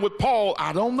happened with Paul,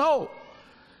 I don't know.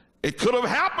 It could have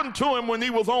happened to him when he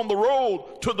was on the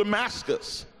road to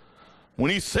Damascus. When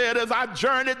he said, as I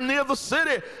journeyed near the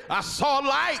city, I saw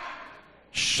light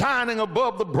shining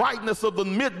above the brightness of the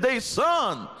midday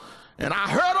sun. And I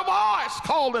heard a voice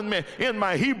calling me in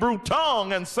my Hebrew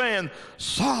tongue and saying,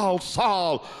 Saul,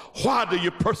 Saul, why do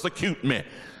you persecute me?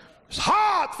 It's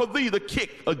hard for thee to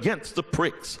kick against the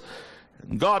pricks.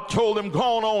 And God told him, go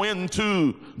on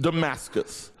into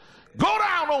Damascus. Go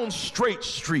down on Straight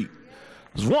Street.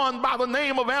 There's one by the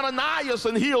name of Ananias,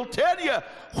 and he'll tell you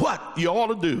what you ought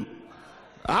to do.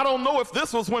 I don't know if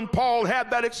this was when Paul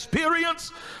had that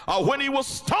experience or when he was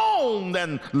stoned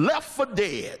and left for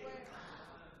dead.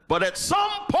 But at some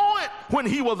point when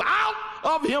he was out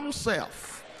of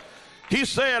himself, he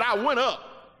said, I went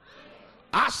up,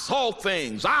 I saw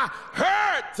things, I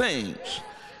heard things,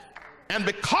 and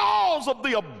because of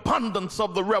the abundance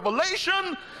of the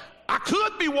revelation, I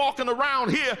could be walking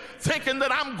around here thinking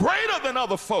that I'm greater than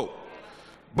other folk.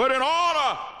 But in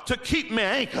order to keep me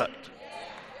anchored,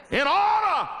 in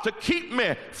order to keep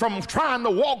me from trying to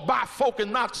walk by folk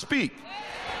and not speak,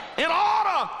 in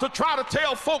order to try to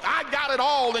tell folk I got it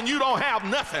all and you don't have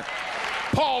nothing,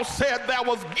 Paul said there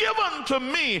was given to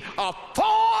me a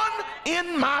thorn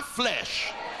in my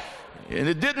flesh. And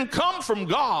it didn't come from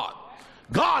God.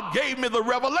 God gave me the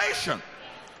revelation.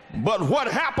 But what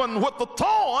happened with the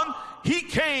thorn, he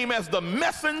came as the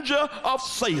messenger of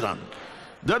Satan.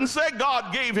 Doesn't say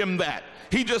God gave him that.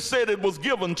 He just said it was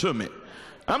given to me.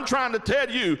 I'm trying to tell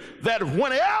you that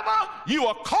whenever you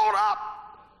are caught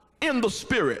up in the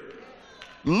spirit,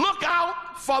 look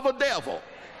out for the devil.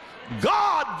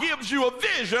 God gives you a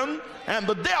vision and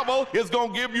the devil is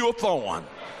going to give you a thorn.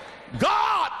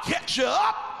 God catch you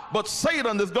up, but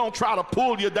Satan is going to try to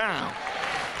pull you down.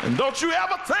 And don't you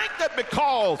ever think that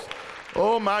because,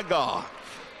 oh my God,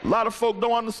 a lot of folk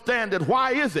don't understand it.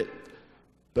 Why is it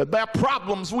that there are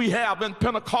problems we have in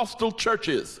Pentecostal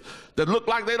churches that look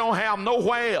like they don't have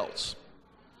nowhere else?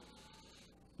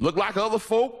 Look like other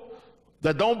folk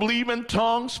that don't believe in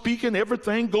tongue speaking,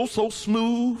 everything goes so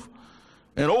smooth.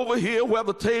 And over here where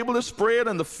the table is spread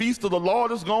and the feast of the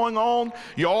Lord is going on,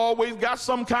 you always got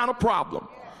some kind of problem.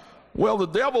 Well, the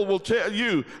devil will tell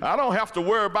you, I don't have to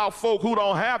worry about folk who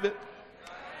don't have it.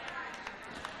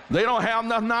 They don't have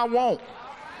nothing I want.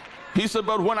 He said,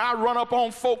 but when I run up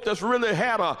on folk that's really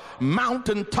had a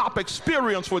mountaintop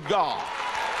experience with God,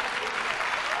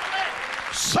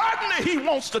 certainly he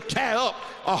wants to tear up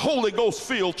a Holy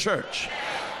Ghost-filled church.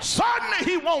 Certainly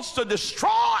he wants to destroy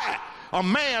a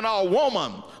man or a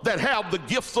woman that have the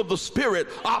gifts of the Spirit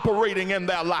operating in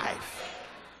their life.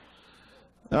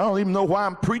 I don't even know why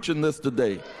I'm preaching this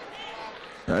today.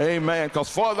 Amen. Because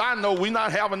far as I know, we're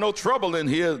not having no trouble in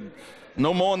here,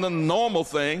 no more than normal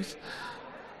things.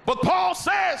 But Paul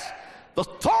says the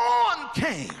thorn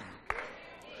came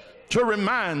to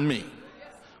remind me,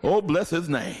 oh bless his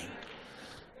name,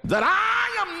 that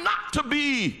I am not to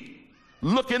be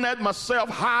looking at myself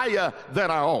higher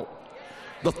than I ought.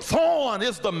 The thorn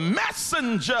is the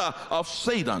messenger of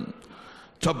Satan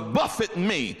to buffet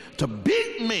me, to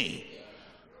beat me,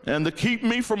 and to keep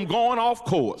me from going off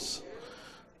course.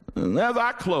 And as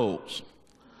I close,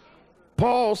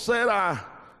 Paul said I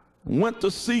went to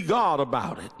see God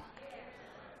about it.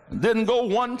 Didn't go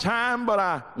one time, but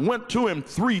I went to him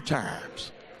 3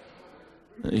 times.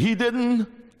 He didn't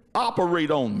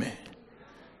operate on me.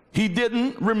 He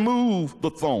didn't remove the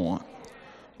thorn.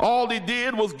 All he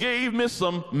did was gave me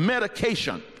some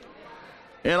medication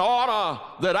in order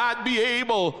that I'd be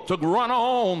able to run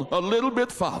on a little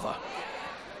bit farther.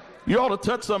 You ought to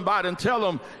touch somebody and tell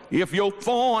them, if your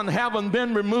thorn haven't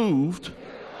been removed,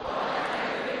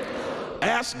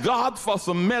 ask God for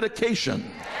some medication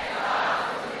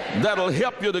that'll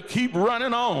help you to keep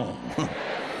running on.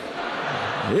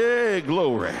 Hey,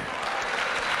 glory.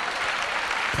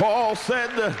 Paul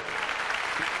said,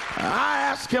 I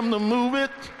asked him to move it,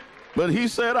 but he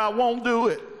said, I won't do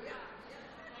it.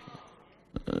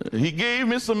 He gave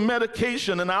me some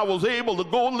medication and I was able to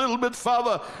go a little bit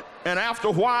further. And after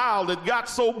a while, it got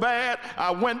so bad, I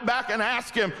went back and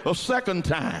asked him a second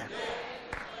time.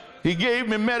 He gave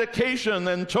me medication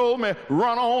and told me,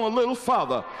 run on a little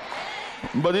further.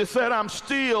 But he said, I'm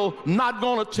still not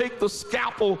going to take the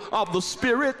scalpel of the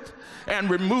Spirit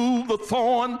and remove the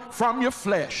thorn from your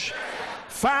flesh.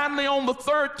 Finally, on the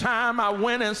 3rd time, I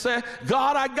went and said,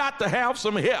 God, I got to have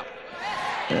some help.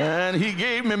 And he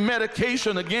gave me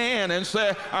medication again and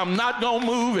said, I'm not going to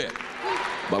move it.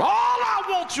 But all I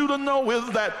want you to know is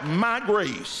that my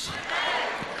grace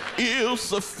is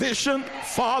sufficient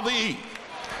for thee.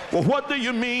 Well, what do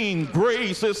you mean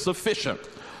grace is sufficient?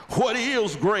 What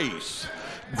is grace?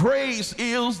 Grace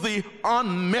is the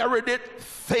unmerited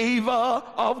favor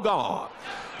of God.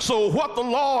 So what the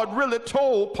Lord really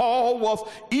told Paul was,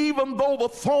 even though the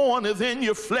thorn is in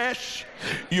your flesh,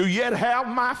 you yet have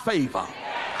my favor.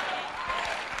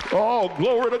 Oh,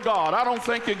 glory to God. I don't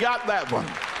think you got that one.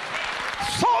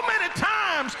 So many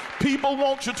times people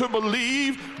want you to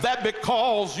believe that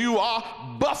because you are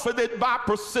buffeted by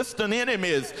persistent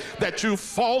enemies that you've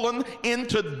fallen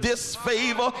into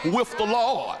disfavor with the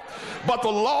Lord. But the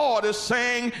Lord is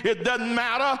saying it doesn't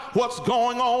matter what's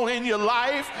going on in your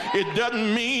life. It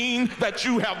doesn't mean that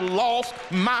you have lost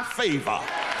my favor.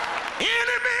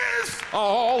 Enemies are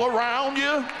all around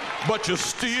you, but you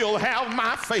still have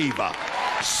my favor.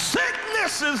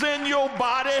 Sickness is in your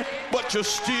body, but you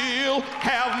still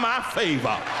have my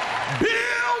favor.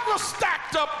 Bills are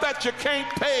stacked up that you can't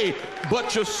pay,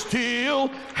 but you still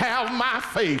have my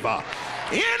favor.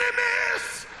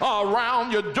 Enemies are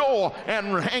around your door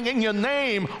and hanging your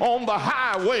name on the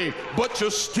highway, but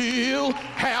you still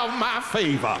have my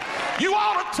favor. You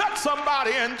ought to touch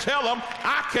somebody and tell them,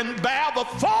 I can bear the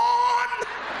thorn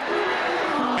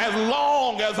as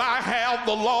long as I have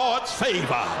the Lord's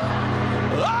favor.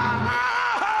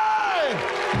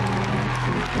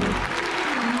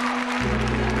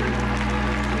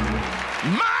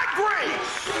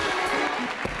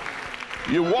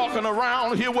 You're walking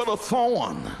around here with a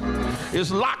thorn.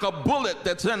 It's like a bullet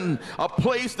that's in a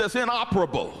place that's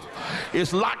inoperable.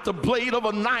 It's like the blade of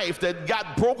a knife that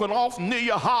got broken off near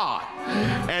your heart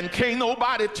and can't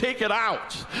nobody take it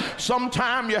out.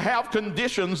 Sometimes you have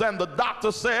conditions and the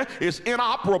doctor said it's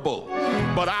inoperable.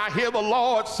 But I hear the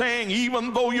Lord saying,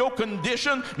 even though your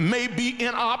condition may be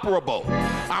inoperable,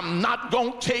 I'm not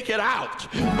going to take it out,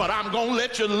 but I'm going to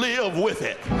let you live with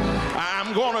it.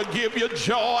 I'm going to give you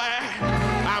joy.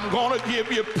 I'm going to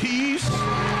give you peace.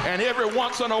 And every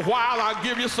once in a while, I'll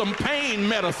give you some pain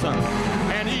medicine.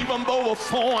 And even though the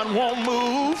thorn won't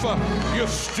move, you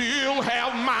still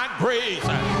have my grace.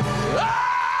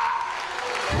 Ah!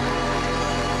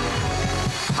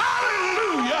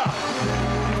 Hallelujah!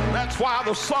 That's why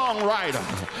the songwriter,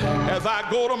 as I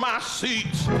go to my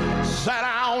seat, sat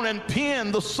down and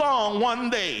penned the song one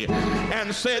day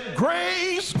and said,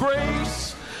 grace,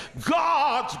 grace,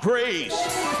 God's grace.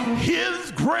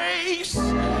 His grace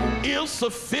is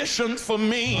sufficient for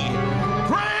me.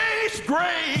 Grace,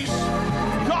 grace,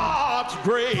 God's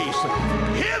grace.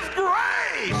 His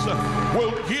grace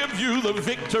will give you the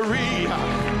victory.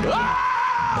 Oh!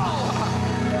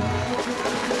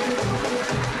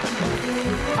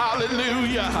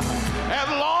 Hallelujah. As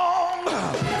long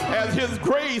as his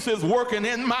grace is working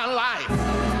in my life,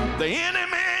 the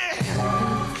enemy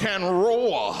can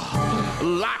roar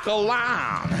like a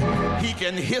lion. He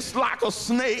can hiss like a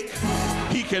snake.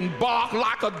 He can bark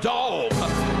like a dog.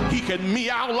 He can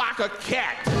meow like a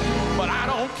cat. But I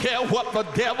don't care what the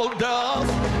devil does.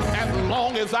 As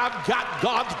long as I've got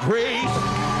God's grace,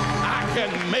 I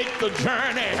can make the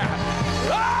journey.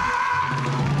 Ah!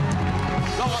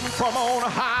 God from on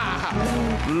high,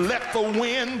 let the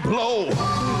wind blow,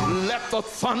 let the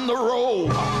thunder roll,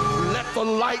 let the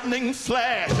lightning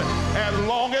flash. As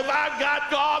long as I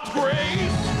got God's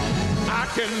grace, I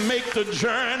can make the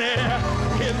journey.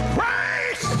 His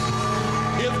grace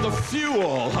is the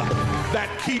fuel that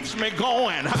keeps me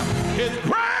going. His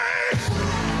grace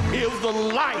is the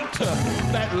light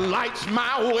that lights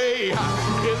my way.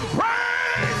 His grace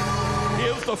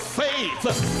is the faith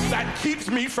that keeps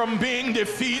me from being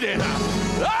defeated.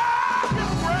 Ah,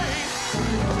 His grace.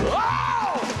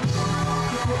 Oh!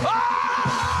 Oh!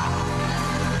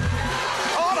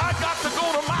 Oh, I got to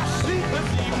go to my seat this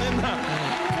evening.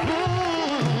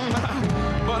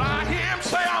 But I hear him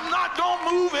say I'm not going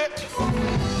to move it.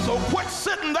 So quit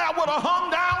sitting there with a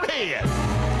hung down head.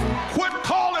 Quit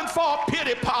calling for a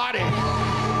pity party.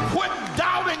 Quit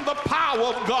doubting the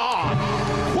power of God.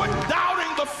 Quit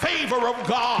doubting the favor of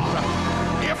God.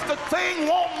 If the thing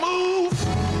won't move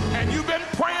and you've been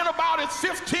praying about it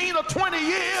 15 or 20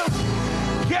 years,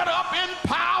 get up in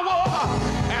power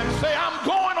and say, I'm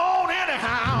going on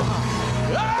anyhow.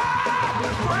 Ah,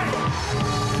 great.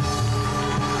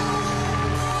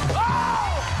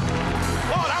 Oh,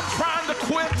 Lord, I'm trying to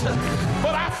quit,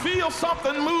 but I feel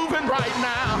something moving right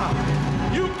now.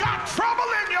 You got trouble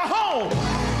in your home.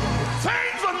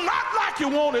 Things are not like you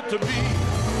want it to be.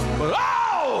 But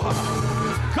oh,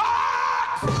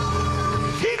 God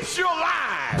keeps you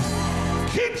alive,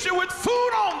 keeps you with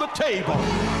food on the table,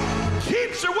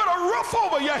 keeps you with a roof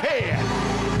over your head,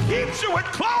 keeps you with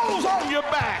clothes on your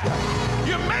back.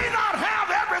 You may not have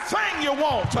everything you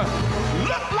want,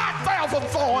 look like there's a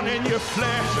thorn in your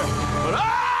flesh, but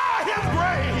ah, His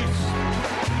grace.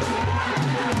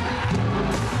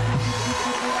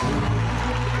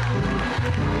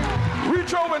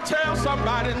 Reach over and tell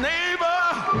somebody, neighbor,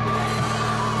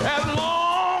 as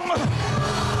long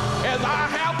as I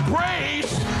have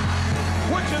grace,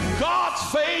 which is God's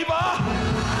favor,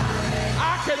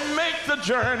 I can make the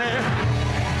journey.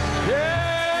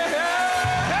 Yeah,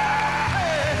 yeah, yeah.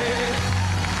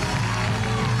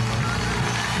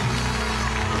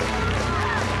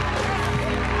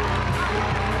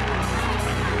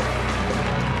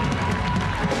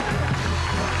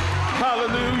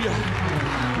 Hallelujah.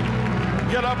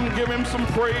 Get up and give him some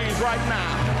praise right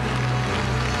now.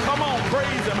 Come on,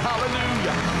 praise him.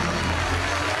 Hallelujah.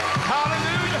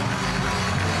 Hallelujah.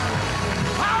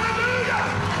 Hallelujah.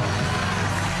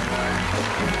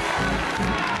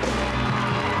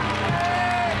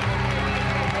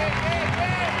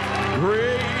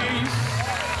 Grace.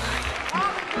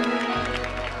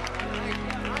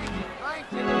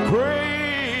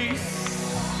 Grace.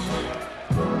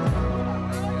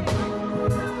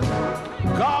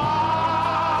 God.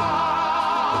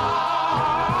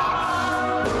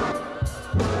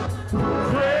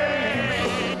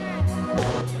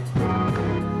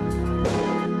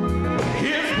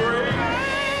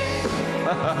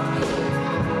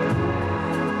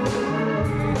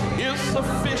 Is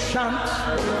sufficient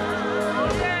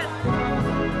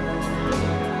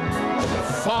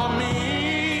for me.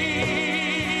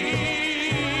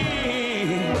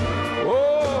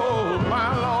 Oh, my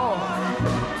Lord.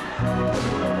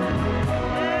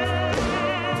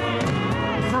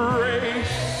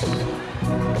 Grace.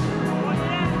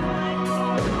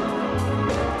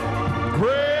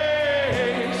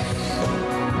 Grace.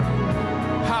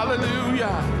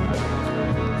 Hallelujah.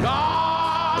 God.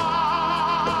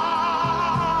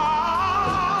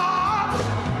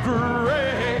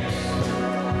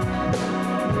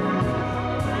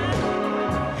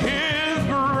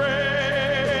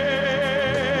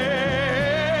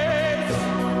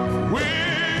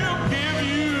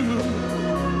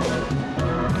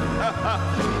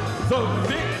 The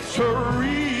victory,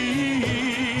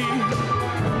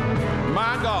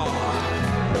 my God.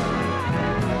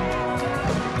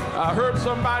 I heard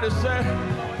somebody say,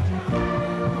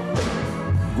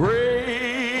 grace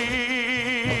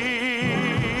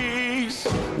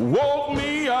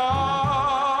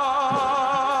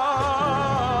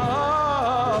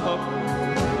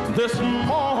this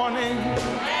morning.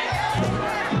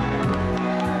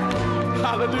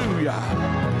 Hallelujah.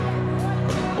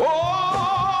 Oh,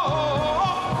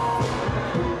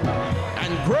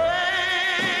 and grace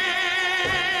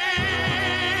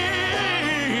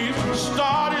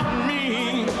started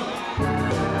me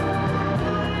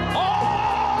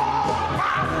on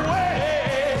my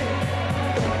way.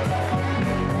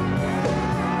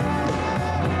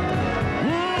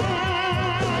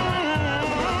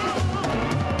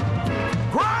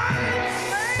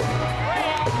 Grace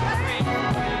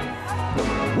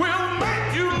will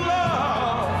make you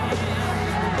love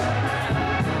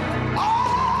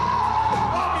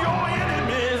all of your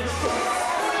enemies.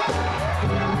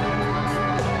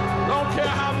 Don't care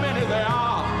how many there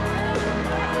are,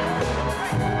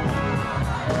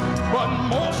 but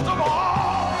most of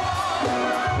all,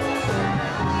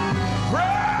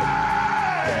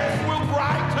 grace will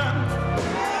brighten.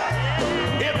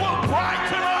 It will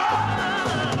brighten up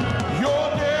your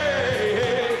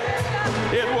day.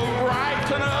 It will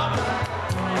brighten up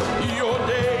your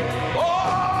day. Oh,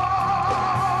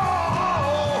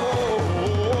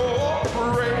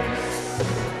 grace.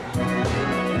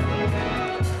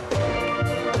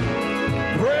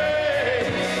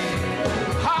 Grace.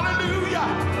 Hallelujah.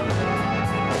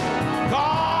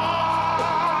 God.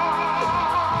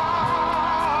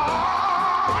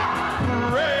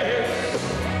 Grace.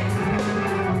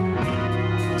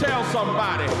 Tell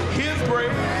somebody, his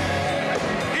grace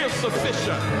is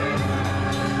sufficient.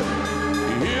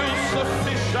 Is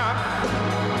sufficient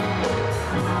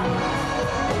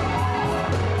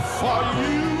for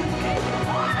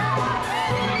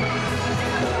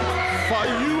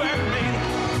you and me.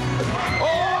 Oh,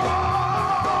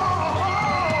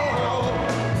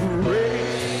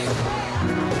 grace.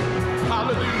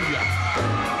 Hallelujah.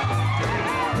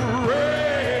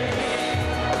 Grace.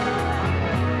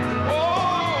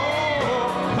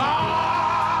 Oh, God.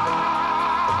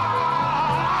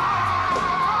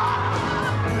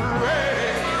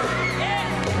 Grace.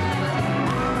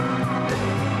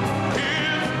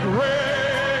 His grace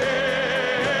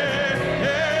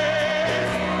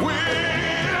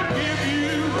will give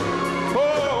you,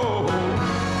 oh,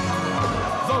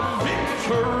 the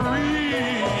victory.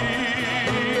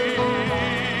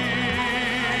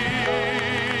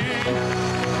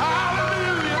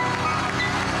 Hallelujah.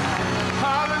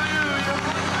 Hallelujah.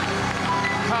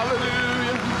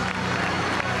 Hallelujah.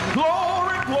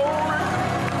 Glory, glory.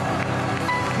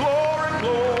 Glory,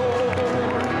 glory.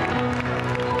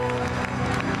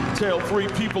 Tell three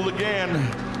people again,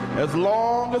 as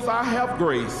long as I have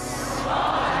grace,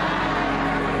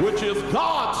 which is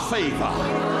God's favor,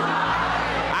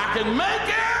 I can make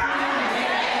it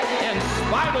in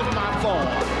spite of my thorn.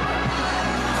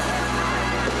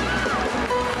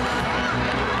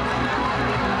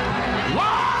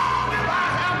 Long as I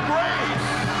have grace,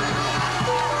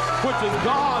 which is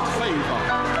God's favor,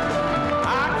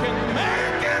 I can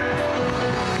make it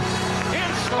in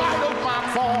spite of my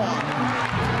thorn.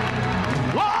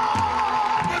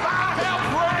 Long as I have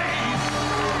grace,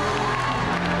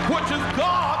 which is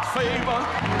God's favor,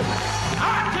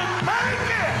 I can make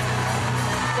it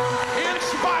in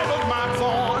spite of my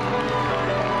thorn.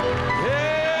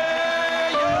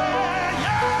 Yeah, yeah, yeah,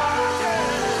 yeah.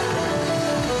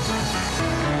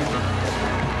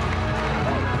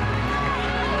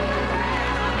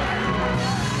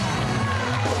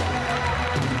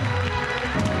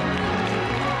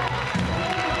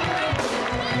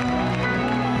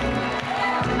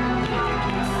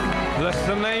 Bless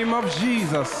the name of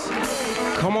Jesus.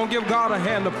 Come on, give God a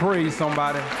hand of praise,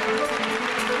 somebody.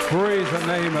 Praise the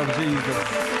name of Jesus.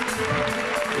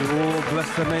 Oh,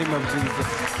 bless the name of Jesus.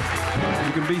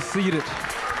 You can be seated.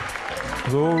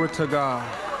 Glory to God.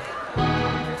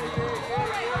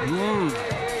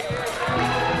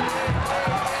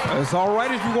 It's all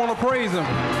right if you want to praise him.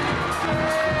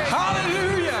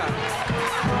 Hallelujah.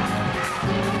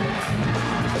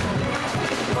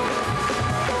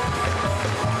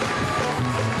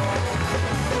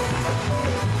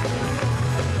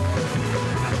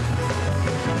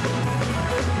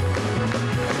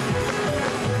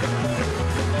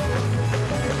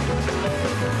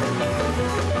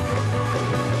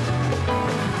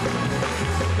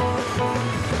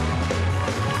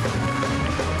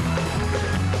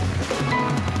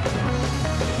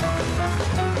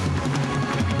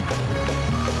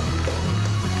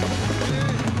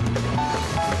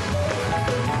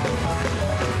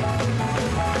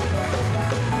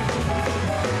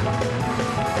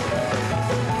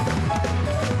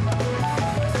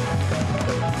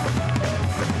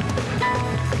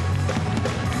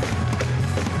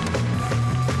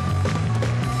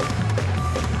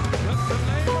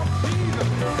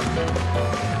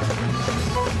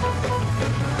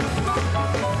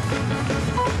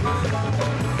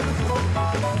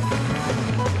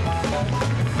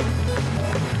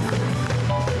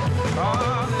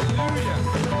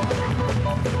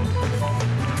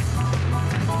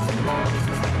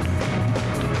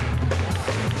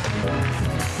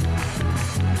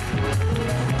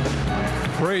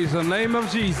 Praise the name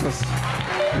of Jesus.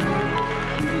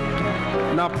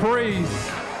 Now praise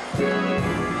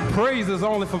is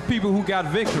only for people who got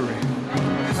victory.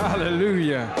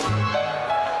 Hallelujah.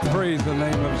 Praise the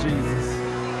name of Jesus.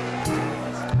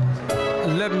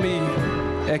 Let me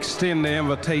extend the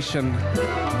invitation.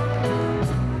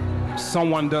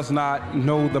 Someone does not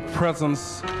know the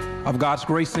presence of God's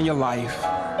grace in your life.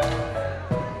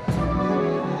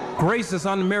 Grace is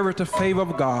unmerited favor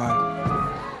of God.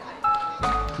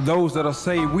 Those that are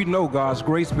saved, we know God's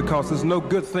grace because there's no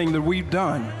good thing that we've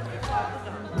done.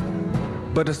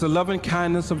 But it's the loving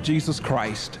kindness of Jesus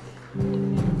Christ.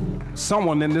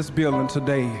 Someone in this building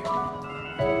today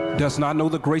does not know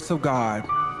the grace of God.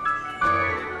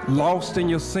 Lost in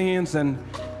your sins, and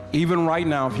even right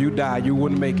now, if you die, you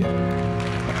wouldn't make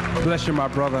it. Bless you, my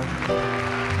brother.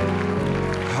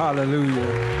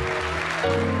 Hallelujah.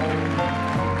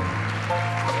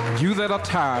 You that are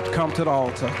tired, come to the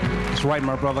altar. That's right,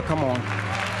 my brother, come on.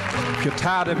 If you're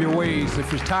tired of your ways,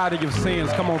 if you're tired of your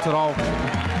sins, come on to the altar.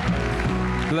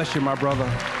 Bless you, my brother.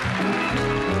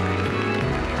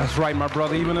 That's right, my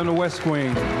brother, even in the West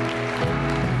Wing.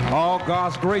 All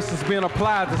God's grace is being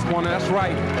applied this morning, that's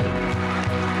right.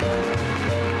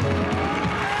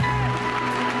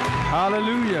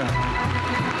 Hallelujah.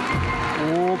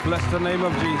 Oh, bless the name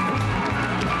of Jesus.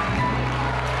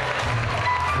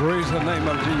 Praise the name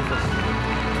of Jesus.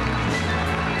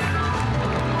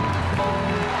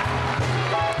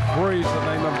 Praise the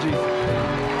name of Jesus.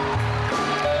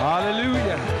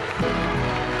 Hallelujah.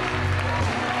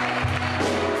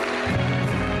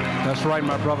 That's right,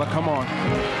 my brother. Come on.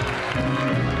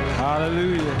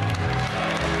 Hallelujah.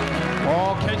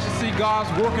 Oh, can't you see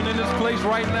God's working in this place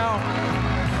right now?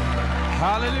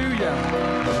 Hallelujah.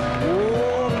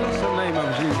 Oh, bless the name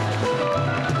of Jesus.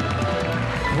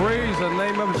 Praise the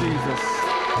name of Jesus.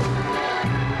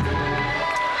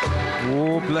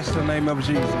 Oh, bless the name of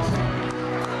Jesus.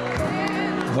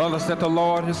 Others that the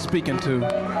Lord is speaking to.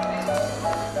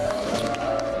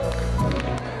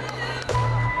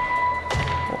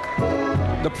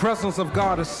 The presence of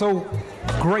God is so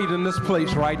great in this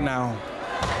place right now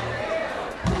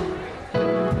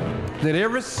that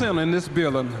every sinner in this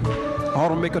building ought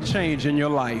to make a change in your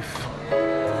life.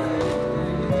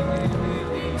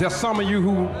 There's some of you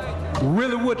who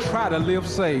really would try to live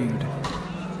saved,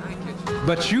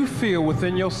 but you feel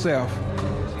within yourself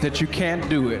that you can't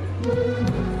do it.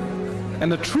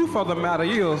 And the truth of the matter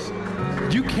is,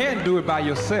 you can't do it by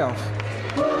yourself.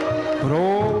 But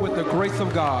oh, with the grace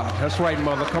of God. That's right,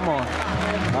 mother. Come on.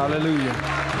 Hallelujah.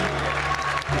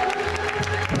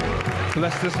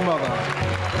 Bless this mother.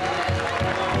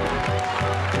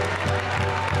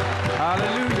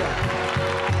 Hallelujah.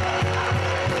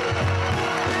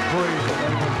 Praise the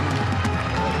name of Jesus.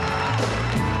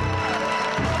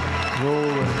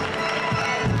 Glory.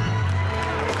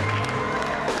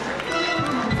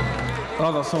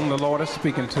 Others whom the Lord is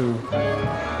speaking to.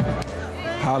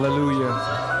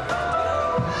 Hallelujah.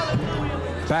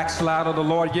 Backslider, the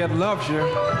Lord yet loves you.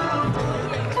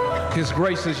 His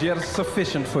grace is yet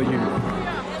sufficient for you.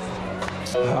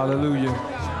 Hallelujah.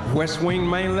 West Wing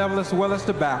main level as well as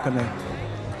the balcony.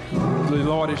 The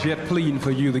Lord is yet pleading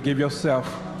for you to give yourself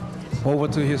over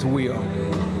to his will.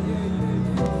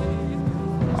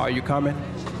 Are you coming?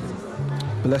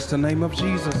 Bless the name of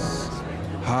Jesus.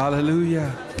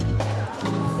 Hallelujah.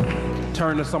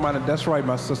 Turn to somebody. That's right,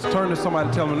 my sister. Turn to somebody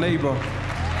and tell the neighbor,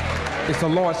 it's the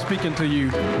Lord speaking to you.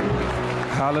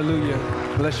 Hallelujah.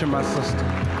 Bless you, my sister.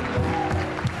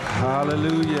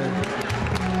 Hallelujah.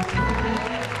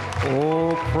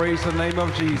 Oh, praise the name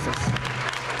of Jesus.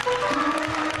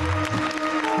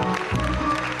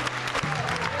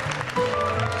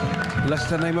 Bless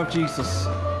the name of Jesus.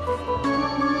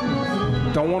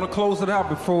 Don't want to close it out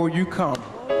before you come.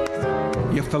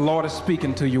 If the Lord is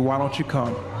speaking to you, why don't you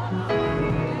come?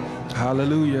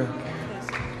 Hallelujah.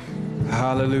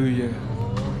 Hallelujah.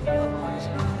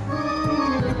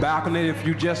 The balcony, if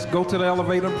you just go to the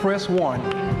elevator and press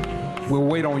 1, we'll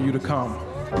wait on you to come.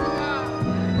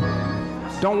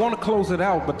 Don't want to close it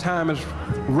out, but time is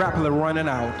rapidly running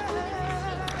out.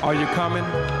 Are you coming?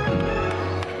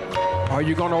 Are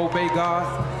you going to obey God?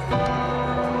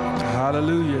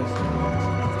 Hallelujah.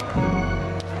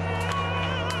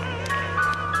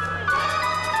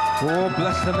 Oh,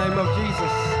 bless the name of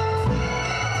Jesus.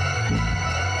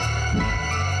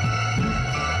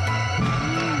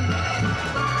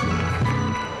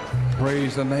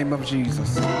 Praise the name of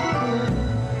Jesus.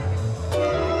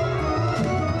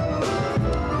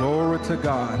 Glory to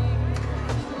God.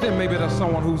 Then maybe there's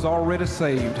someone who's already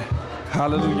saved.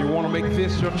 Hallelujah. You want to make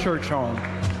this your church home.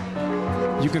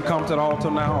 You can come to the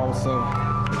altar now also.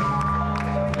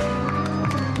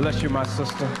 Bless you, my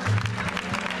sister.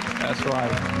 That's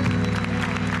right.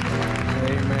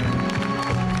 Amen.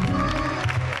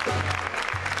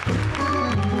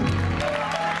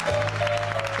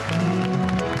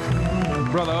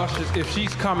 Brother Usher, if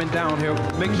she's coming down here,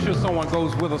 make sure someone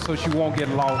goes with her so she won't get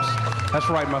lost. That's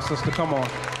right, my sister. Come on.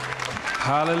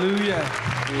 Hallelujah.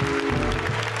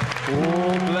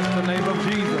 Oh, bless the name of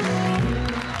Jesus.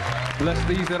 Bless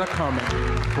these that are coming.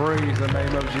 Praise the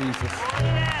name of Jesus.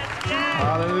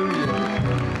 Hallelujah.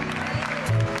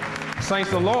 Saints,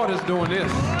 the Lord is doing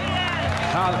this.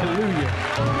 Hallelujah.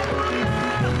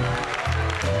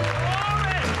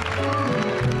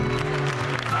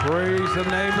 Praise the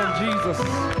name of Jesus.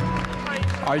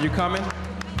 Are you coming?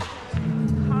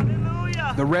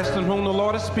 Hallelujah. The rest in whom the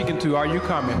Lord is speaking to, are you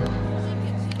coming?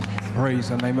 Praise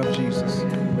the name of Jesus.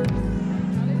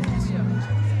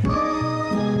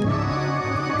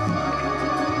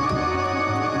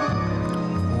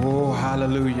 Oh,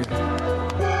 hallelujah.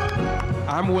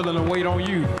 I'm willing to wait on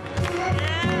you.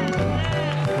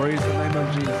 Praise the name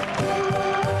of Jesus.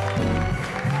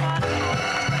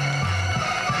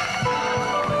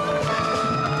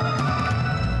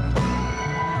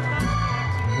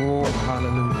 Oh,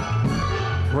 hallelujah.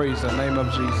 Praise the name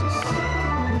of Jesus.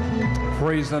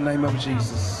 Praise the name of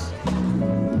Jesus.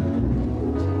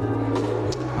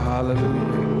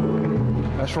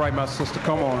 Hallelujah. That's right, my sister.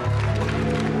 Come on.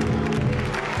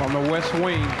 From the west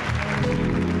wing,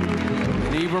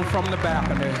 and even from the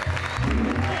balcony.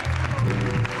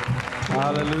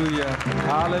 Hallelujah.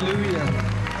 Hallelujah.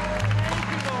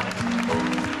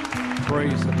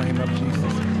 Praise the name of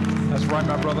Jesus. That's right,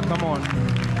 my brother. Come on.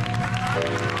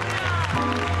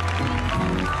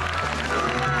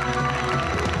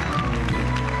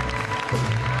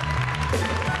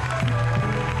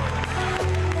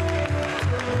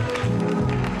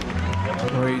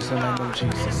 Praise the name of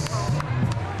Jesus.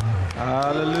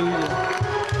 Hallelujah.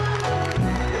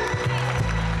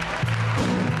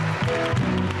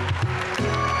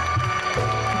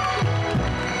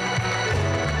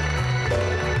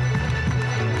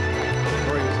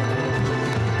 Praise the name of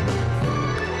Jesus.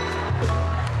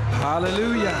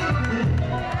 Hallelujah.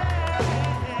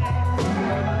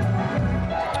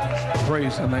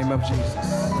 Praise the name of Jesus.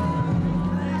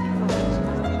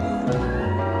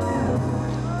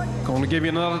 Going to give you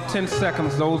another 10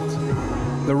 seconds, those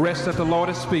the rest that the Lord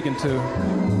is speaking to.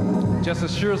 Just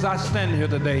as sure as I stand here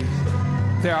today,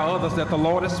 there are others that the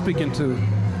Lord is speaking to.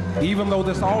 Even though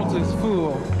this altar is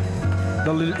full,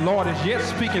 the Lord is yet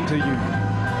speaking to you.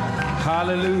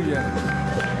 Hallelujah.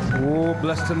 Oh,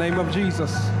 bless the name of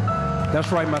Jesus.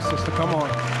 That's right, my sister. Come on.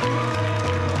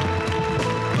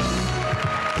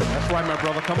 That's right, my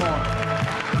brother. Come on.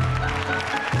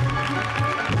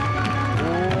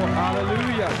 Oh,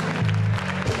 hallelujah.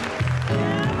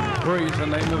 Praise the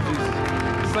name of Jesus.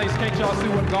 Saints, can't y'all see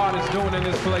what God is doing in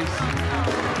this place?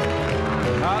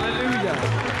 Hallelujah.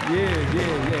 Yeah.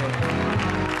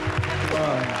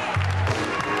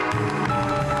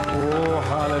 Oh,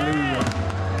 hallelujah.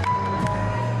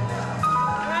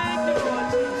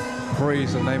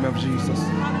 Praise the name of Jesus.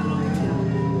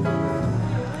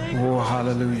 Oh,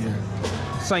 hallelujah.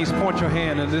 Saints, point your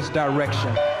hand in this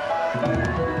direction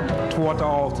toward the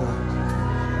altar.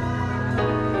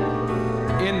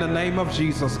 In the name of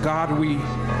Jesus, God, we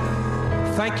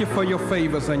thank you for your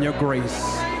favors and your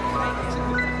grace.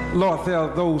 Lord, there are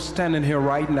those standing here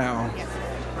right now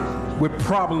with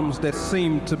problems that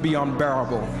seem to be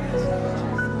unbearable.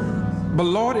 But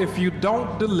Lord, if you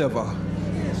don't deliver,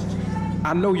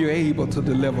 I know you're able to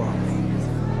deliver.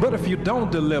 But if you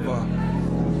don't deliver,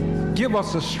 give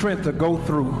us the strength to go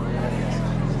through.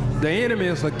 The enemy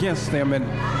is against them and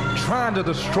trying to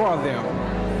destroy them.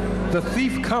 The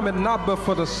thief cometh not but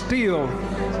for to steal,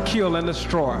 kill, and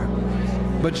destroy.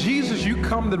 But Jesus, you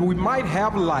come that we might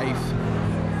have life,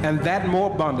 and that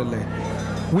more abundantly.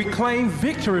 We claim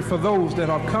victory for those that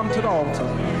have come to the altar.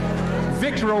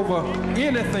 Victory over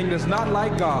anything that's not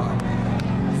like God.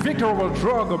 Victory over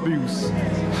drug abuse.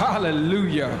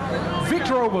 Hallelujah.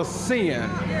 Victory over sin.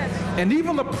 And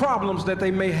even the problems that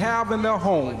they may have in their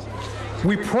home.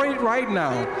 We pray right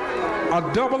now a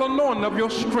double anointing of your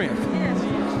strength.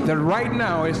 That right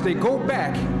now, as they go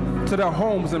back to their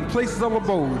homes and places of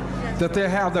abode, that they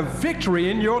have the victory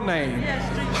in your name.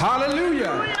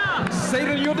 Hallelujah.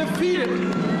 Satan, you're defeated.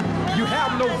 You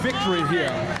have no victory here.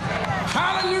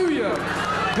 Hallelujah.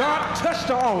 God, touch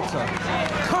the altar.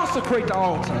 Consecrate the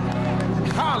altar.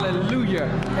 Hallelujah.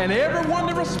 And everyone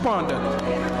that responded,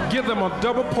 give them a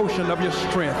double portion of your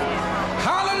strength.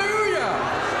 Hallelujah.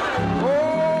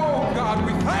 Oh, God,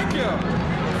 we thank you.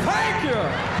 Thank you.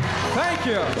 Thank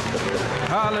you.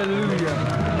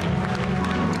 Hallelujah.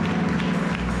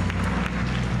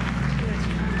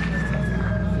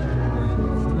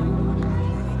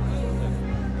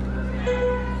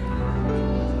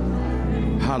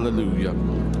 Hallelujah.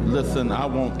 Listen, I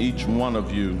want each one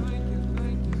of you,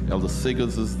 Elder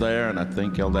Siggers is there, and I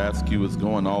think Elder Askew is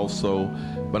going also,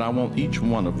 but I want each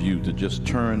one of you to just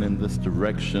turn in this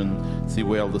direction. See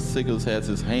where Elder Siggers has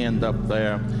his hand up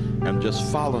there, and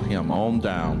just follow him on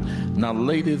down. Now,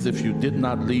 ladies, if you did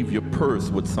not leave your purse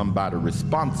with somebody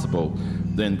responsible,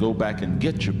 then go back and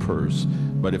get your purse.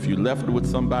 But if you left it with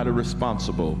somebody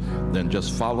responsible, then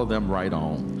just follow them right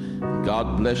on.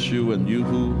 God bless you, and you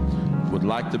who would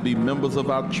like to be members of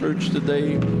our church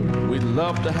today, we'd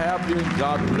love to have you, and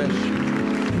God bless you.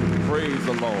 Praise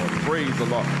the Lord. Praise the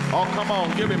Lord. Oh, come on,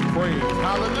 give him praise.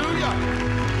 Hallelujah.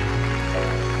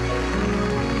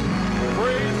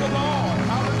 Praise the Lord.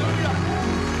 Hallelujah.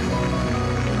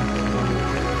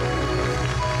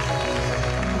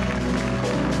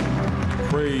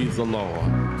 Praise the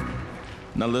Lord.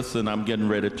 Now listen, I'm getting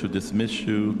ready to dismiss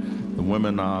you. The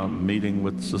women are meeting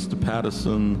with Sister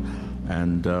Patterson,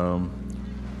 and the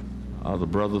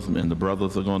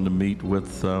brothers are going to meet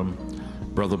with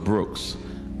Brother Brooks.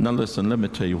 Now listen, let me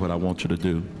tell you what I want you to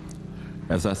do.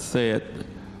 As I said,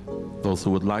 those who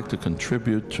would like to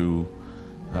contribute to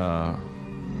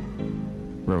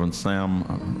Reverend Sam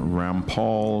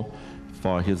Rampal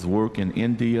for his work in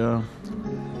India,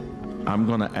 I'm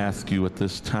going to ask you at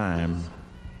this time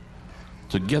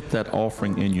to get that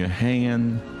offering in your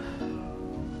hand.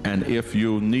 And if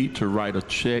you need to write a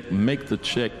check, make the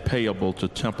check payable to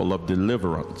Temple of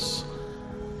Deliverance.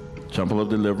 Temple of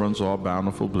Deliverance or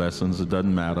Bountiful Blessings, it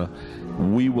doesn't matter.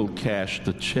 We will cash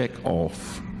the check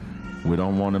off. We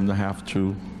don't want him to have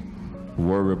to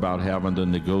worry about having to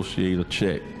negotiate a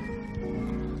check.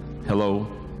 Hello?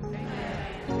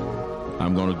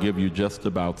 I'm going to give you just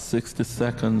about 60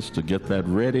 seconds to get that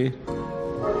ready.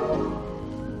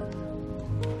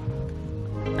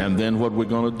 And then what we're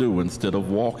going to do, instead of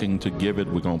walking to give it,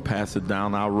 we're going to pass it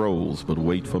down our rows, but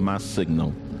wait for my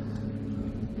signal.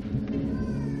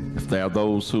 If there are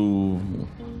those who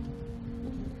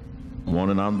want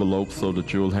an envelope so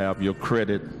that you'll have your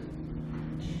credit,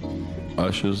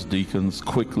 ushers, deacons,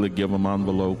 quickly give them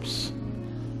envelopes.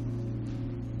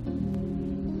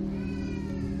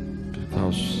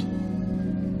 Because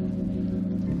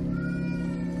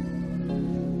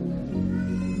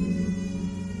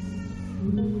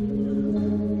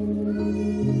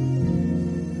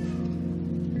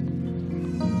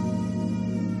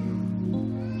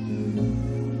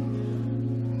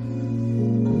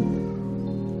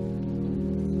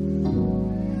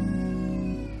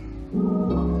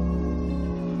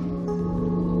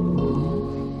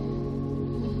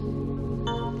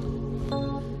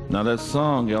now that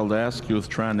song Elder Askew was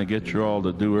trying to get you all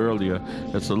to do earlier,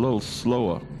 it's a little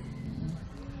slower.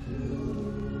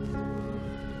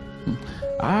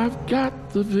 I've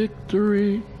got the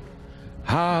victory,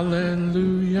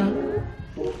 hallelujah.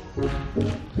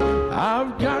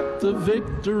 I've got the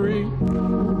victory,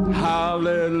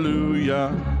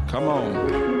 hallelujah. Come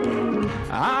on.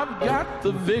 I've got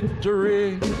the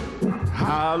victory,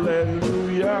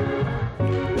 hallelujah.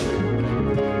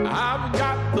 I've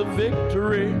got the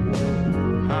victory.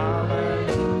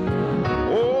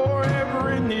 Oh,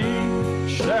 every knee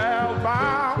shall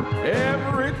bow,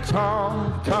 every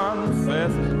tongue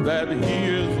confess that He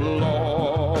is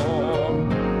Lord.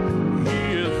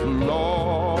 He is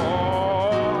Lord.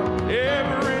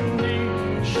 Every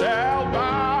knee shall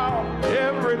bow,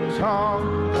 every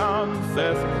tongue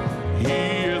confess He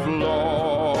is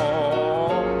Lord.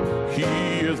 He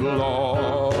is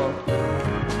Lord.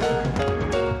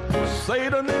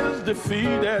 Satan is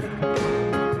defeated.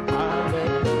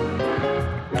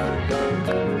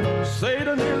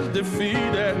 Satan is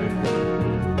defeated.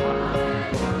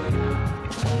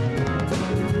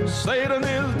 Satan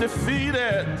is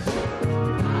defeated.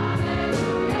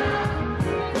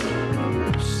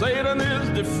 Satan is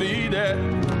defeated.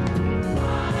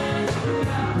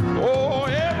 Oh,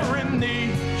 every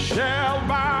knee shall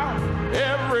bow,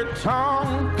 every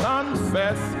tongue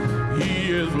confess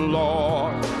He is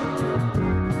Lord.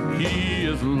 He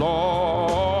is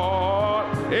Lord.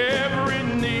 Every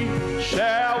knee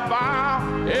shall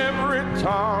bow, every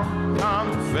tongue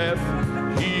confess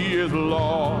He is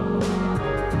Lord.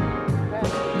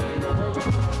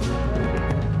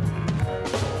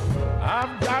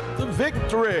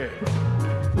 victory.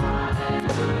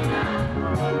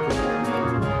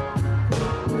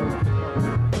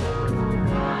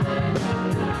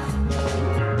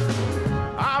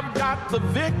 I've got the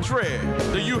victory.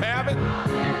 Do you have it?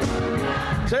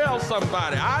 Tell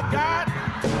somebody, I got.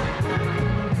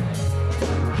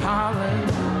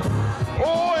 Hallelujah.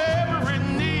 Oh, every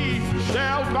knee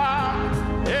shall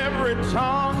bow, every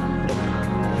tongue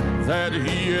that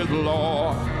he is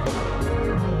Lord.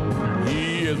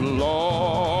 He is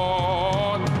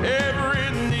Lord. Every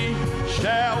knee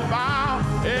shall bow,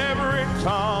 every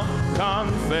tongue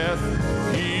confess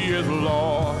he is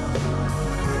Lord.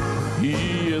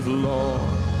 He is Lord.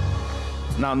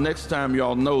 Now, next time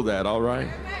y'all know that, all right?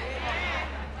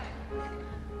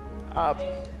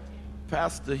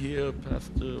 Pastor here,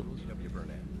 Pastor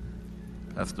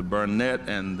Burnett,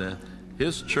 and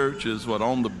his church is what,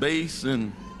 on the base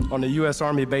in? On the U.S.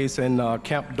 Army base in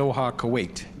Camp Doha,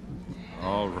 Kuwait.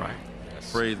 All right.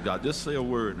 Yes. Praise God. Just say a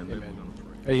word and then we're going to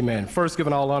pray. Amen. First,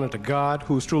 giving all honor to God,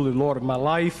 who is truly Lord of my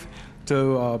life,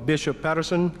 to Bishop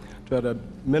Patterson, to the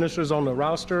ministers on the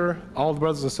roster, all the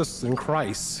brothers and sisters in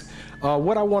Christ.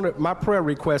 My prayer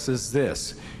request is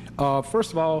this.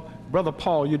 First of all, Brother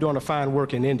Paul, you're doing a fine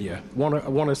work in India. I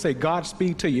want to say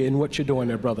Godspeed to you in what you're doing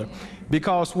there, brother.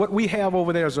 Because what we have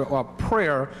over there is a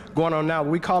prayer going on now.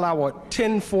 We call our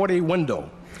 1040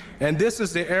 window. And this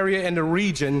is the area and the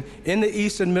region in the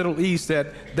East and Middle East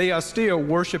that they are still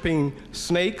worshiping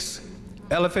snakes,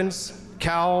 elephants,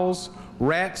 cows,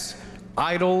 rats,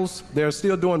 idols. They're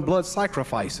still doing blood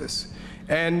sacrifices.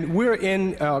 And we're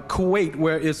in Kuwait,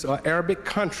 where it's an Arabic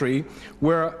country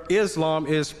where Islam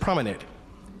is prominent.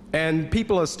 And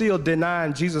people are still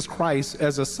denying Jesus Christ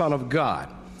as a Son of God.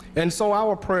 And so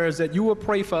our prayer is that you will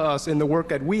pray for us in the work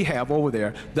that we have over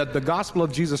there, that the gospel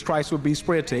of Jesus Christ will be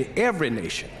spread to every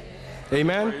nation.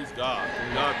 Amen? Praise God.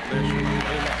 God bless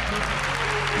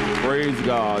you. Praise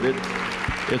God.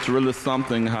 It's really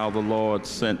something how the Lord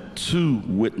sent two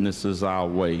witnesses our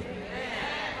way.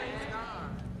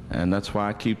 And that's why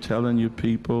I keep telling you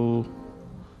people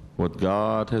what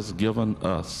God has given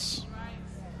us.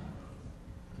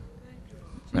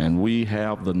 And we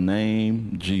have the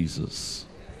name Jesus.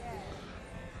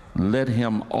 Let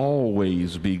him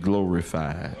always be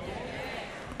glorified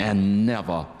and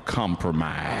never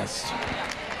compromised.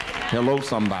 Hello,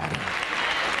 somebody.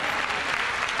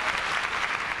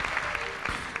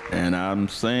 And I'm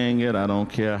saying it, I don't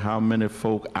care how many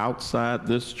folk outside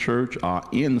this church or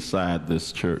inside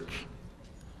this church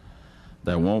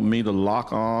that want me to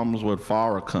lock arms with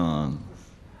Farrakhan.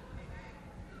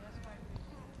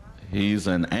 He's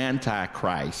an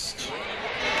antichrist.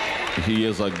 He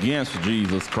is against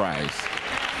Jesus Christ.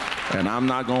 And I'm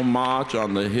not going to march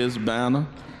under his banner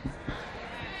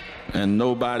and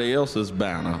nobody else's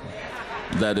banner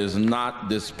that is not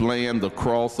displaying the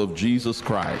cross of Jesus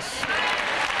Christ.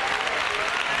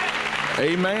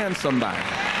 Amen, somebody.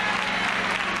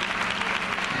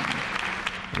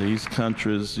 These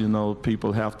countries, you know,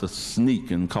 people have to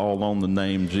sneak and call on the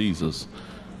name Jesus.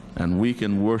 And we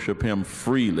can worship him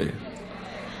freely.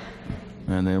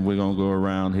 And then we're going to go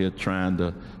around here trying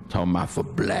to talk about for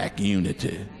black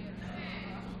unity.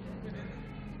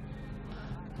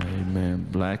 Amen.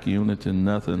 Black unity,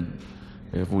 nothing.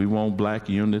 If we want black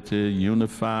unity,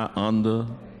 unify under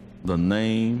the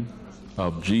name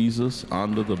of Jesus,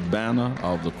 under the banner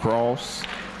of the cross,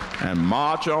 and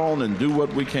march on and do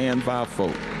what we can for our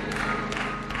folk.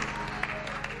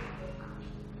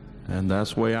 And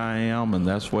that's where I am, and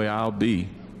that's where I'll be.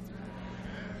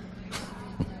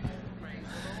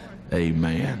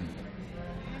 Amen.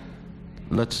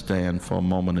 Let's stand for a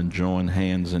moment and join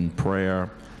hands in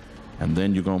prayer. And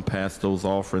then you're going to pass those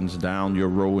offerings down your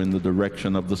row in the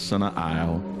direction of the center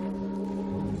aisle.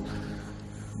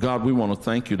 God, we want to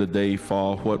thank you today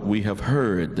for what we have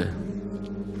heard.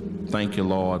 Thank you,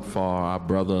 Lord, for our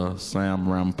brother Sam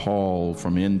Rampal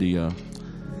from India,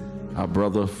 our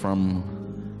brother from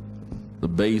the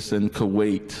base in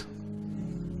Kuwait,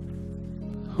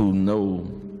 who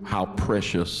know how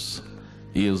precious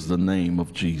is the name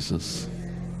of Jesus.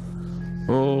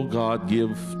 Oh, God,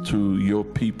 give to your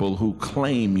people who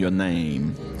claim your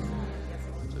name,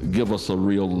 give us a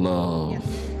real love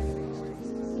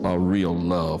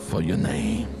for your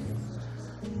name,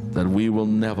 that we will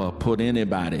never put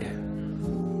anybody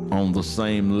on the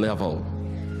same level,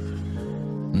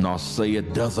 nor say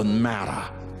it doesn't matter,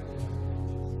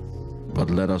 but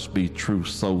let us be true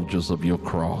soldiers of your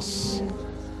cross.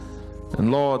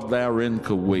 And Lord, there in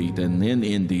Kuwait and in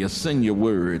India, send your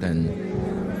word and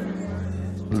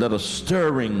let a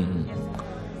stirring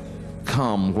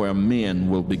come where men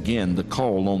will begin to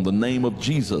call on the name of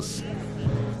Jesus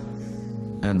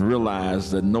and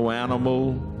realize that no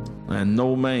animal and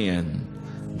no man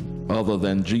other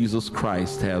than Jesus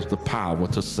Christ has the power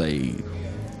to save.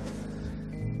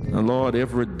 And Lord,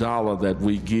 every dollar that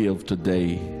we give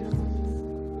today,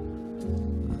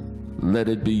 let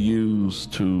it be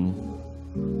used to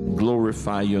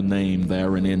glorify your name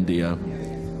there in India.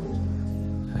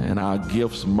 And our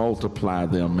gifts, multiply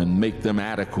them and make them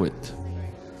adequate.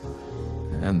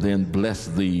 And then bless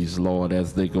these, Lord,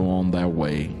 as they go on their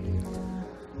way.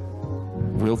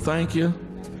 We'll thank you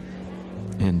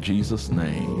in Jesus'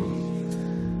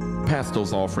 name. Pass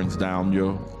those offerings down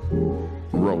your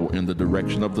row in the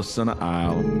direction of the center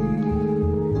aisle.